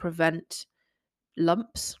help prevent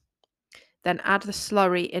lumps. Then add the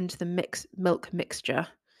slurry into the milk mixture.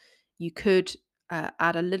 You could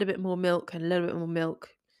add a little bit more milk and a little bit more milk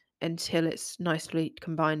until it's nicely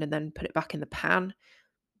combined, and then put it back in the pan.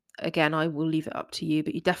 Again, I will leave it up to you,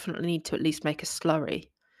 but you definitely need to at least make a slurry.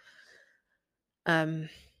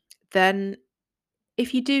 Then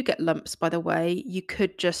if you do get lumps, by the way, you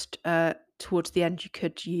could just, towards the end, you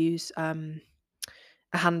could use a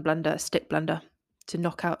hand blender, a stick blender. to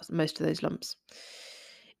knock out most of those lumps.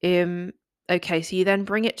 Um, okay, so you then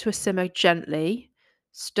bring it to a simmer gently,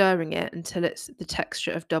 stirring it until it's the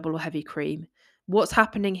texture of double or heavy cream. What's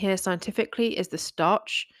happening here scientifically is the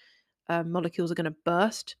starch molecules are going to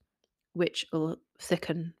burst, which will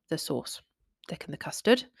thicken the sauce, thicken the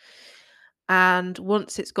custard. And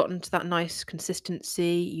once it's gotten to that nice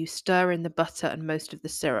consistency, you stir in the butter and most of the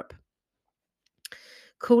syrup.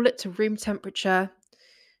 Cool it to room temperature,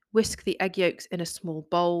 whisk the egg yolks in a small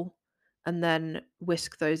bowl, and then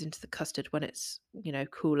whisk those into the custard when it's,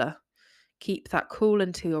 cooler. Keep that cool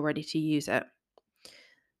until you're ready to use it.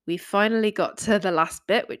 We finally got to the last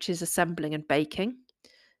bit, which is assembling and baking.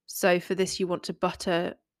 So for this, you want to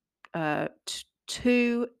butter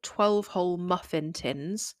two 12-hole muffin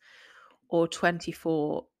tins or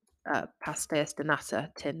 24 pastéis de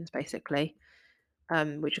nata tins, basically,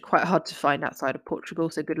 which are quite hard to find outside of Portugal,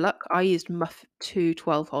 so good luck. I used two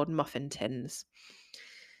 12-hole muffin tins.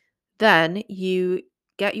 Then you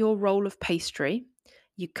get your roll of pastry,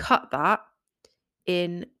 you cut that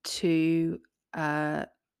into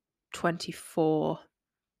 24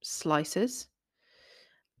 slices,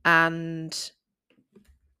 and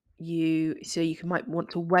you might want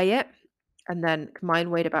to weigh it, and then mine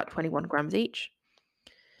weighed about 21 grams each.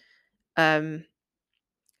 And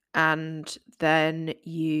then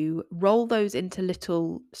you roll those into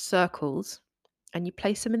little circles and you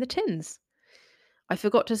place them in the tins. I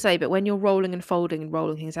forgot to say, but when you're rolling and folding and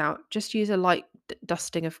rolling things out, just use a light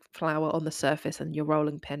dusting of flour on the surface and your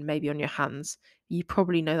rolling pin, maybe on your hands. You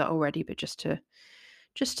probably know that already, but just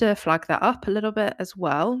to flag that up a little bit as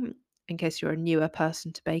well, in case you're a newer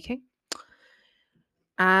person to baking.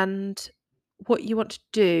 And what you want to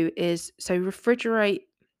do is refrigerate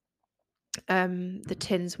the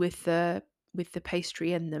tins with the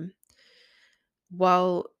pastry in them.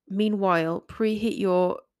 Meanwhile,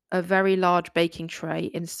 preheat a very large baking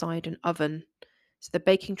tray inside an oven. So the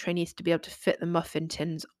baking tray needs to be able to fit the muffin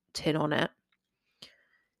tin on it,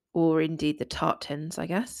 or indeed the tart tins, I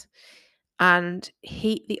guess. And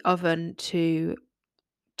heat the oven to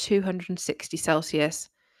 260 Celsius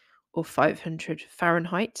or 500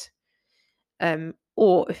 Fahrenheit.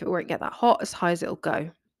 Or if it won't get that hot, as high as it'll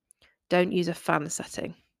go. Don't use a fan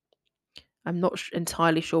setting. I'm not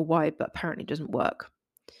entirely sure why, but apparently it doesn't work.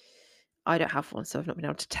 I don't have one, so I've not been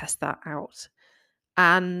able to test that out.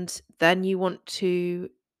 And then you want to,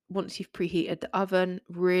 once you've preheated the oven,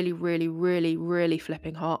 really, really, really, really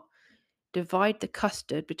flipping hot, divide the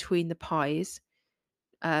custard between the pies.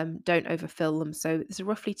 Don't overfill them. So it's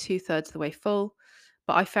roughly 2/3 of the way full.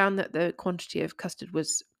 But I found that the quantity of custard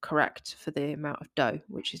was correct for the amount of dough,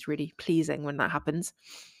 which is really pleasing when that happens.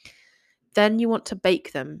 Then you want to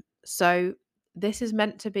bake them. So this is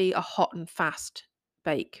meant to be a hot and fast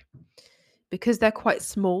bake. Because they're quite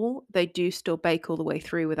small, they do still bake all the way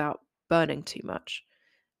through without burning too much.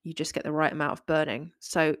 You just get the right amount of burning.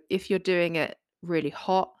 So if you're doing it really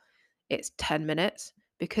hot, it's 10 minutes.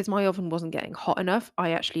 Because my oven wasn't getting hot enough,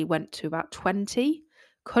 I actually went to about 20.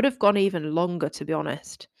 Could have gone even longer, to be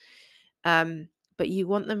honest. But you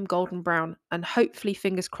want them golden brown and hopefully,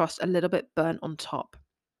 fingers crossed, a little bit burnt on top.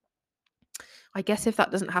 I guess if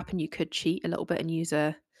that doesn't happen, you could cheat a little bit and use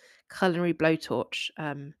a culinary blowtorch,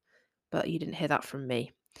 but you didn't hear that from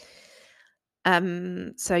me.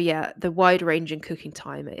 So yeah, the wide range in cooking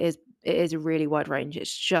time, it is a really wide range.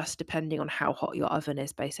 It's just depending on how hot your oven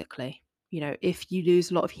is, basically. If you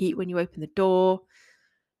lose a lot of heat when you open the door,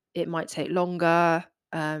 it might take longer,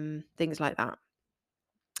 things like that.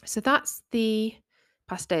 So that's the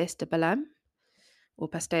pastéis de Belém or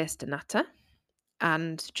pastéis de nata.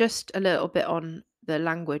 And just a little bit on the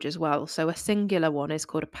language as well. So a singular one is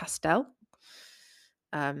called a pastel,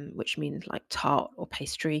 which means like tart or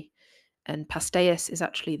pastry. And pastéis is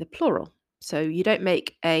actually the plural. So you don't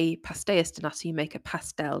make a pastéis de nata, you make a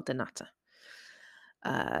pastel de nata.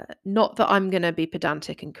 Not that I'm going to be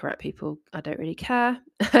pedantic and correct people, I don't really care.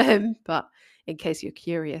 But in case you're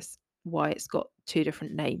curious why it's got two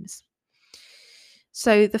different names.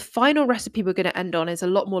 So the final recipe we're going to end on is a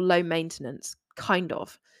lot more low maintenance, kind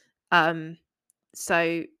of.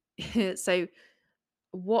 So so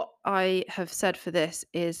what I have said for this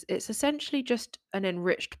is it's essentially just an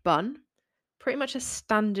enriched bun. Pretty much a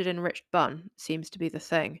standard enriched bun seems to be the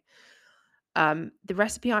thing. The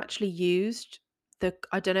recipe I actually used,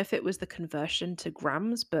 I don't know if it was the conversion to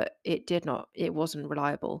grams, but it wasn't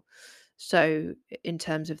reliable. So in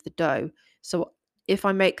terms of the dough. So if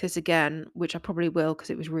I make this again, which I probably will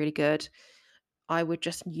because it was really good, I would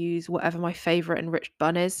just use whatever my favorite enriched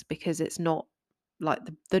bun is, because it's not like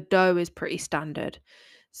the dough is pretty standard.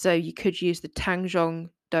 So you could use the Tangjong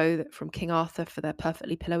dough from King Arthur for their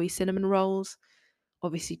perfectly pillowy cinnamon rolls.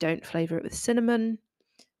 Obviously, don't flavour it with cinnamon,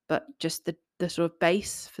 but just the sort of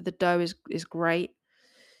base for the dough is great.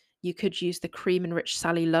 You could use the cream and rich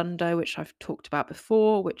Sally Lunn dough, which I've talked about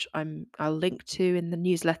before, which I'll link to in the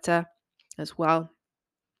newsletter as well.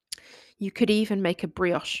 You could even make a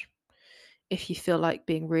brioche if you feel like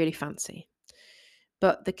being really fancy.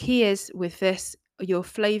 But the key is with this, you're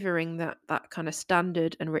flavouring that kind of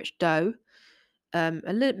standard and rich dough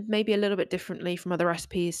maybe a little bit differently from other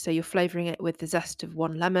recipes. So you're flavouring it with the zest of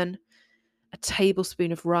 1 lemon, a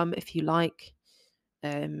tablespoon of rum if you like.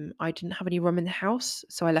 I didn't have any rum in the house,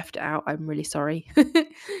 so I left it out. I'm really sorry.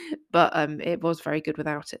 But it was very good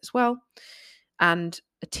without it as well. And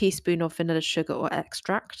a teaspoon of vanilla sugar or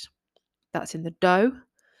extract. That's in the dough.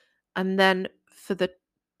 And then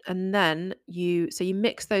you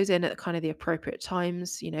mix those in at kind of the appropriate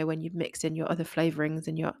times, when you mix in your other flavorings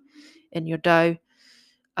in your dough.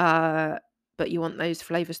 But you want those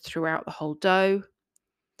flavors throughout the whole dough.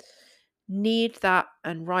 Knead that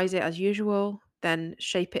and rise it as usual, then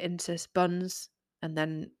shape it into buns and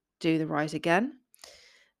then do the rise again.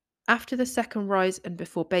 After the second rise and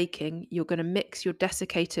before baking, you're going to mix your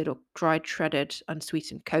desiccated or dried shredded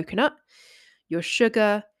unsweetened coconut, your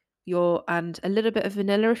sugar, and a little bit of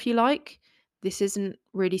vanilla if you like. This isn't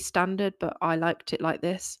really standard, but I liked it like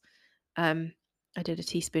this. I did a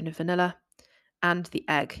teaspoon of vanilla and the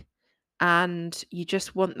egg. And you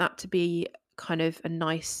just want that to be kind of a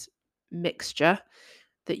nice mixture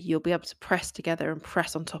that you'll be able to press together and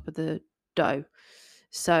press on top of the dough.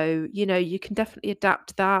 So, you can definitely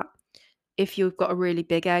adapt that. If you've got a really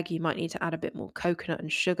big egg, you might need to add a bit more coconut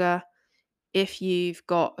and sugar. If you've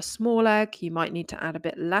got a small egg, you might need to add a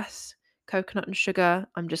bit less coconut and sugar.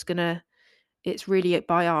 It's really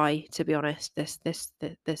by eye, to be honest, this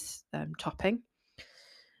topping.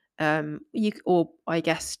 Or I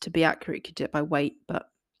guess to be accurate, you could do it by weight, but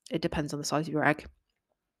it depends on the size of your egg.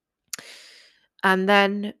 And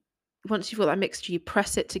then once you've got that mixture, you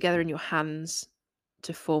press it together in your hands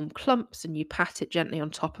to form clumps and you pat it gently on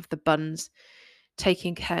top of the buns,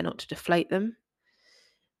 taking care not to deflate them.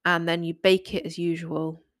 And then you bake it as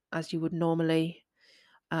usual, as you would normally.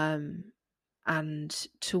 And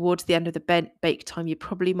towards the end of the bake time, you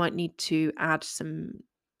probably might need to add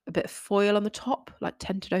a bit of foil on the top, like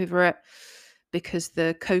tented over it, because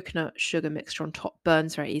the coconut sugar mixture on top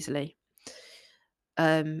burns very easily.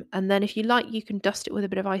 And then if you like, you can dust it with a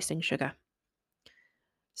bit of icing sugar.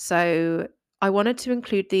 So I wanted to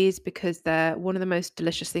include these because they're one of the most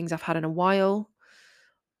delicious things I've had in a while.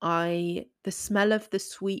 The smell of the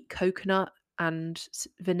sweet coconut and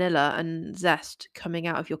vanilla and zest coming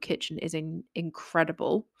out of your kitchen is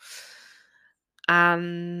incredible.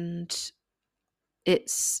 And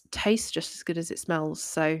it tastes just as good as it smells.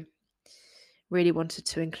 So really wanted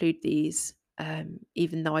to include these,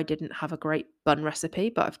 even though I didn't have a great bun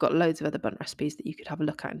recipe, but I've got loads of other bun recipes that you could have a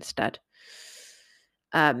look at instead.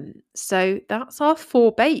 So that's our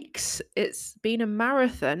 4 bakes. It's been a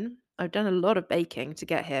marathon. I've done a lot of baking to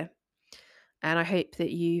get here. And I hope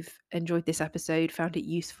that you've enjoyed this episode, found it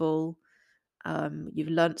useful. You've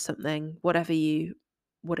learnt something, whatever you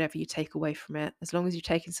take away from it. As long as you've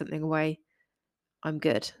taken something away, I'm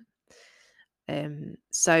good.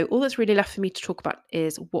 So all that's really left for me to talk about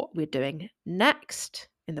is what we're doing next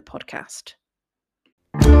in the podcast.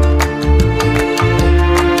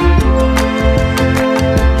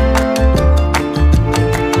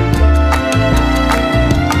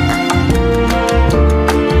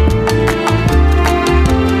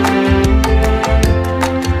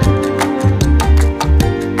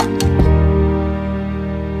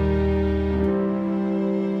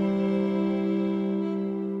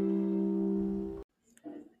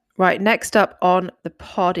 Right, next up on the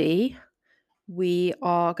poddy, we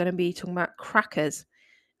are going to be talking about crackers.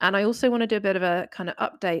 And I also want to do a bit of a kind of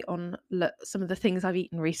update on some of the things I've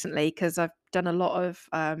eaten recently, because I've done a lot of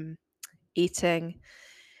eating,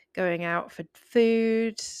 going out for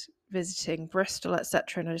food, visiting Bristol,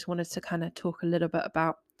 etc. And I just wanted to kind of talk a little bit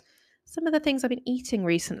about some of the things I've been eating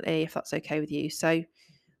recently, if that's okay with you. So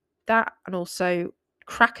that, and also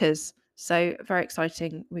crackers. So very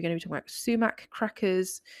exciting. We're going to be talking about sumac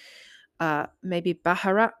crackers, maybe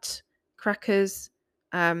baharat crackers,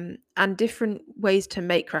 and different ways to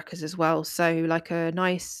make crackers as well. So like a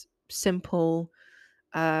nice, simple,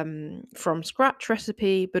 from scratch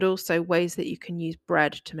recipe, but also ways that you can use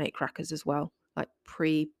bread to make crackers as well, like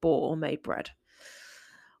pre-bought or made bread.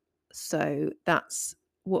 So that's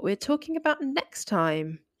what we're talking about next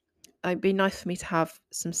time. It'd be nice for me to have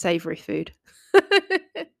some savoury food.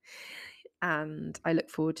 And I look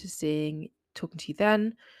forward to talking to you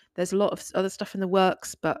then. There's a lot of other stuff in the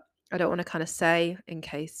works, but I don't want to kind of say in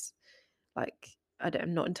case, like,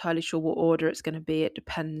 I'm not entirely sure what order it's going to be. It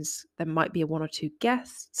depends. There might be one or two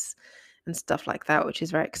guests and stuff like that, which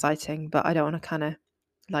is very exciting. But I don't want to kind of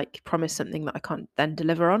like promise something that I can't then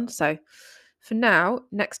deliver on. So for now,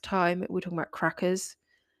 next time we're talking about crackers,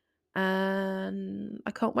 and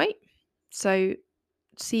I can't wait. So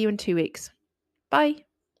see you in 2 weeks. Bye.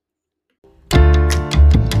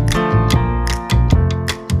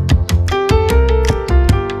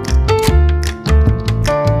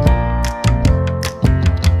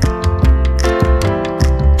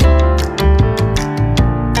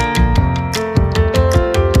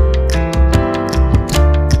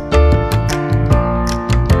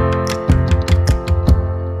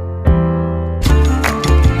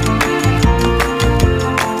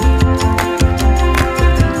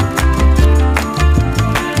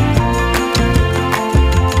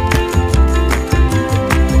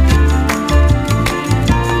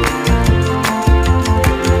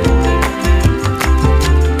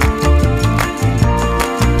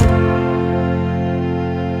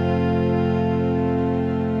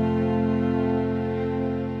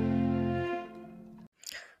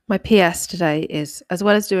 My PS today is, as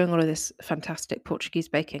well as doing all of this fantastic Portuguese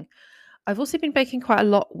baking, I've also been baking quite a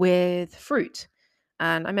lot with fruit.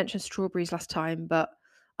 And I mentioned strawberries last time, but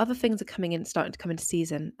other things are starting to come into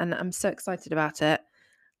season, and I'm so excited about it.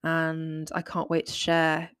 And I can't wait to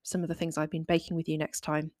share some of the things I've been baking with you next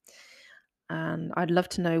time. And I'd love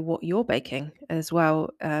to know what you're baking as well,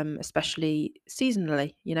 especially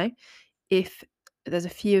seasonally, if there's a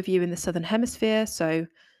few of you in the Southern Hemisphere. So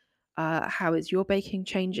how is your baking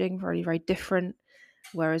changing? Very, very different.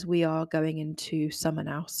 Whereas we are going into summer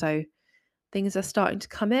now. So things are starting to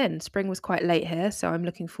come in. Spring was quite late here. So I'm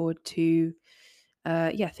looking forward to,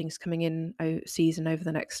 things coming in season over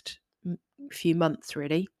the next few months,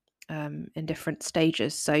 really, in different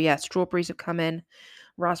stages. So yeah, strawberries have come in.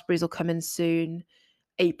 Raspberries will come in soon.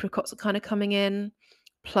 Apricots are kind of coming in.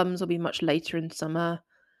 Plums will be much later in summer.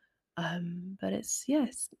 But it's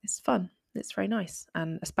fun. It's very nice.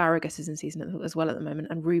 And asparagus is in season as well at the moment,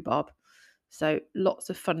 and rhubarb. So lots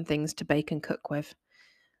of fun things to bake and cook with.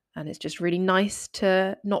 And it's just really nice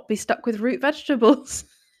to not be stuck with root vegetables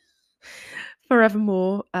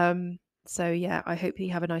forevermore. So yeah, I hope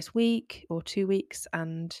you have a nice week or 2 weeks,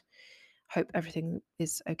 and hope everything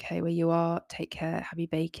is okay where you are. Take care. Happy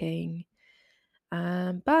baking.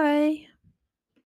 Bye.